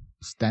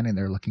standing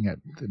there looking at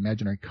the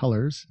imaginary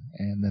colors.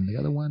 And then the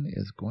other one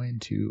is going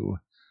to,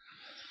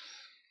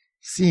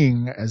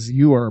 seeing as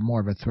you are more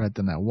of a threat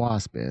than that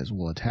wasp is,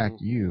 will attack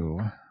you.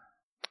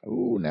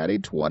 Ooh, natty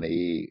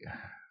 20.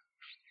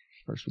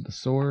 First with the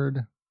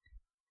sword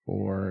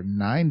for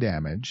 9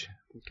 damage.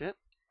 Okay.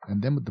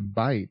 And then with the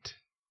bite,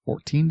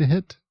 14 to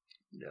hit.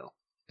 No.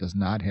 Does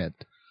not hit.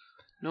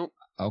 Nope.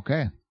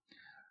 Okay.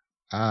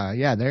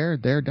 Yeah, they're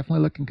definitely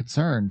looking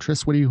concerned.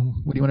 Triss, what do you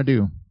want to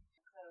do?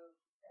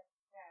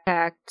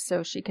 Act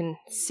so she can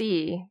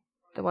see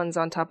the ones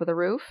on top of the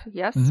roof.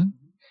 Yes. Mm-hmm.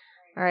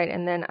 All right,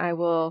 and then I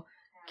will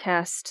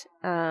cast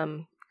a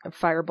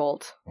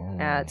firebolt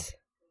at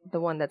the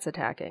one that's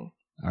attacking.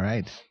 All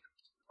right.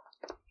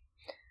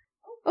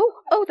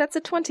 Oh, that's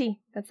a 20.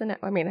 That's a.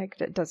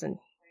 It doesn't.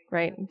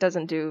 Right? It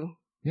doesn't do.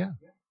 Yeah.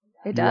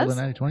 It You rolled does.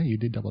 a natty 20. You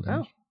did double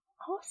damage.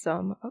 Oh,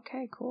 awesome.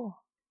 Okay, cool.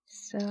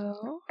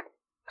 So.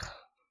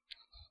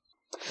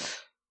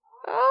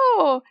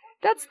 Oh,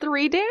 that's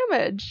 3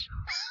 damage.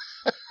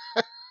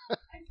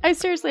 I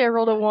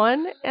rolled a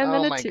 1 and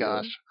then a 2. Oh my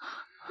gosh.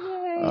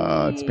 Yay.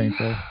 Oh, it's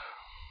painful. At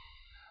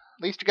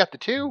least you got the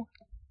 2.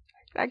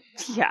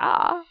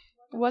 Yeah.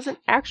 It wasn't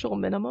actual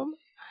minimum.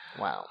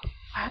 Wow.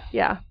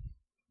 Yeah.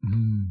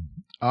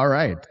 All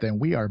right. Then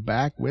we are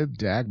back with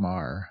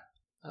Dagmar.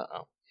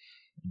 Uh-oh.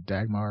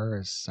 Dagmar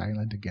is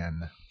silent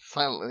again.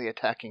 Silently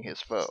attacking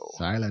his foe.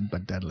 Silent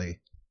but deadly.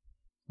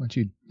 Why don't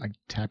you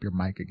tap your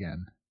mic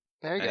again?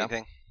 There you go.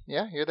 Anything?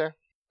 Yeah, you're there.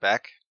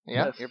 Back?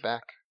 Yeah, Yes. you're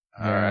back.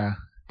 All right. I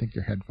think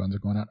your headphones are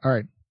going out. All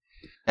right.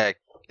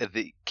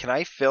 Can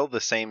I fill the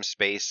same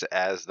space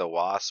as the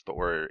wasp,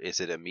 or is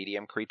it a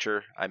medium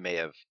creature? I may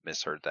have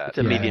misheard that. It's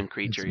a Yeah, medium it's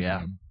creature, a yeah.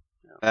 medium.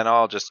 And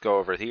I'll just go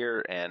over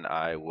here and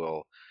I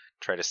will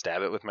try to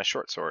stab it with my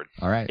short sword.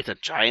 All right. It's a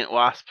giant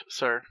wasp,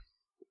 sir.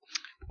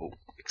 Oh,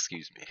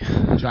 excuse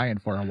me.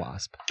 Giant for a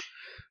wasp.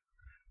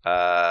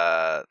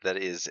 That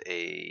is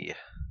I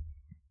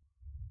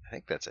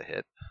think that's a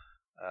hit.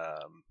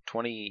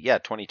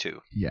 22.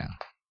 Yeah.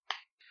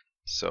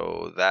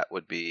 So that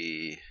would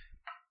be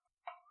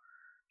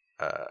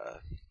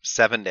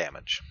 7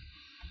 damage.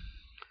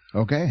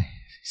 Okay.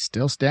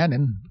 Still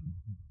standing.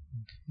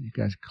 You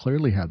guys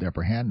clearly have the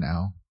upper hand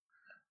now.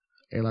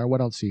 Alar,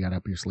 what else you got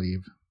up your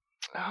sleeve?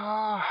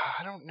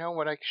 I don't know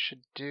what I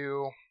should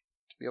do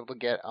to be able to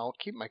get. I'll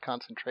keep my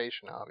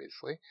concentration,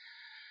 obviously.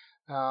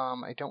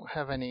 I don't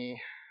have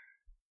any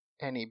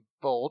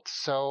bolts,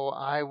 so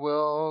I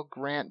will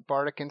grant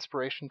bardic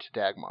inspiration to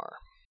Dagmar.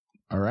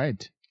 All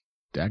right.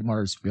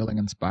 Dagmar is feeling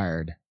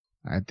inspired.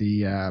 All right,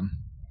 the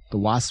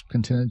wasps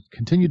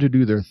continue to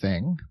do their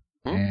thing,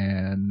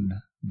 and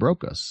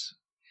Brokos.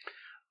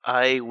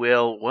 I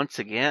will once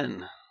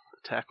again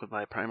attack with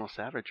my primal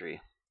savagery.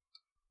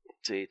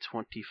 It's a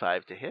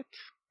 25 to hit,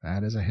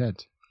 That is a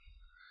hit.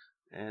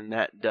 and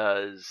that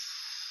does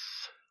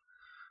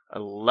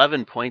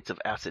 11 points of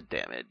acid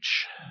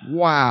damage.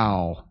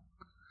 Wow.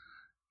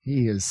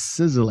 He is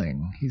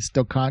sizzling. He's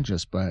still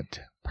conscious,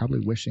 but probably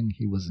wishing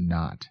he was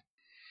not.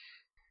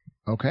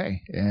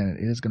 Okay, and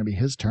it is going to be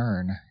his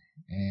turn.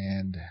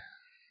 And,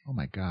 oh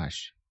my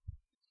gosh.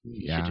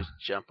 He Yeah. should just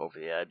jump over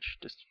the edge,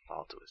 just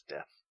fall to his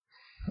death.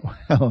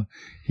 Well,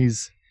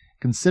 he's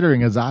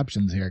considering his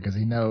options here because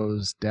he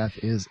knows death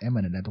is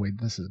imminent at the way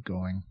this is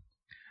going.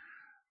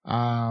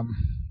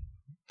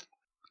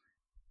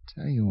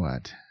 Tell you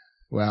what.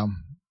 Well,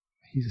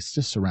 he's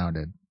just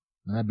surrounded.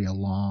 That'd be a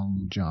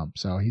long jump,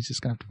 so he's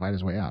just going to have to fight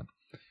his way out.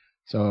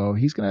 So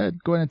he's going to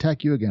go ahead and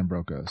attack you again,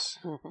 Brokos.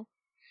 Mm-hmm.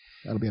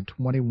 That'll be a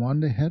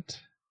 21 to hit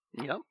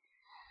Yep.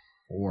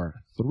 for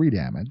 3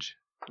 damage,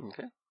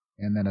 Okay.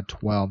 and then a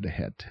 12 to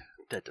hit.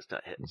 That does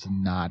not hit. It's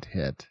not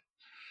hit.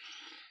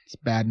 It's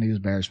bad news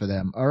bears for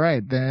them. All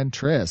right, then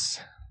Triss.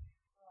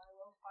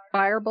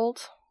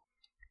 Firebolt.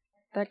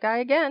 That guy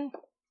again.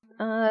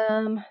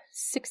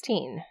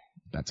 16.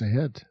 That's a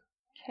hit.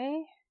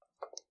 Okay.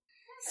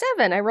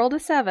 7. I rolled a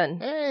 7.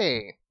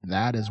 Hey!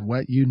 That is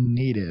what you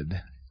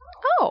needed.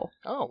 Oh.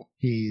 Oh,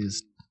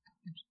 He's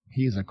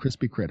a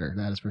crispy critter,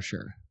 that is for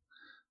sure.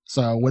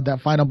 So with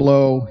that final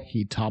blow,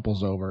 he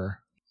topples over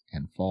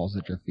and falls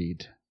at your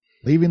feet,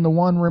 leaving the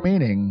one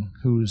remaining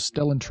who's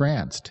still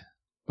entranced.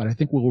 But I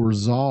think we'll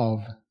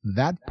resolve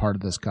that part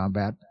of this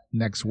combat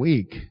next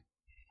week.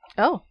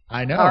 Oh.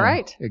 I know. All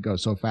right. It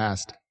goes so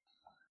fast.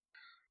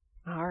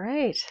 All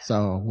right.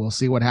 So we'll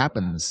see what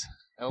happens.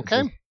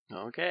 okay.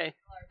 Okay.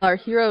 Our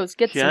heroes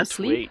get some Can't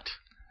sleep.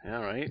 wait.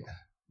 All right.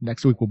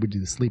 Next week we'll be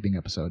doing the sleeping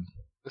episode.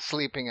 The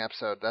sleeping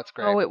episode. That's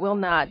great. Oh, it will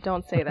not.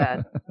 Don't say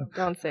that.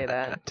 Don't say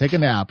that. Take a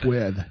nap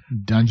with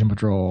Dungeon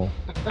Patrol.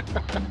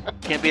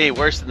 Can't be any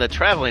worse than the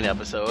traveling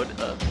episode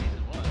of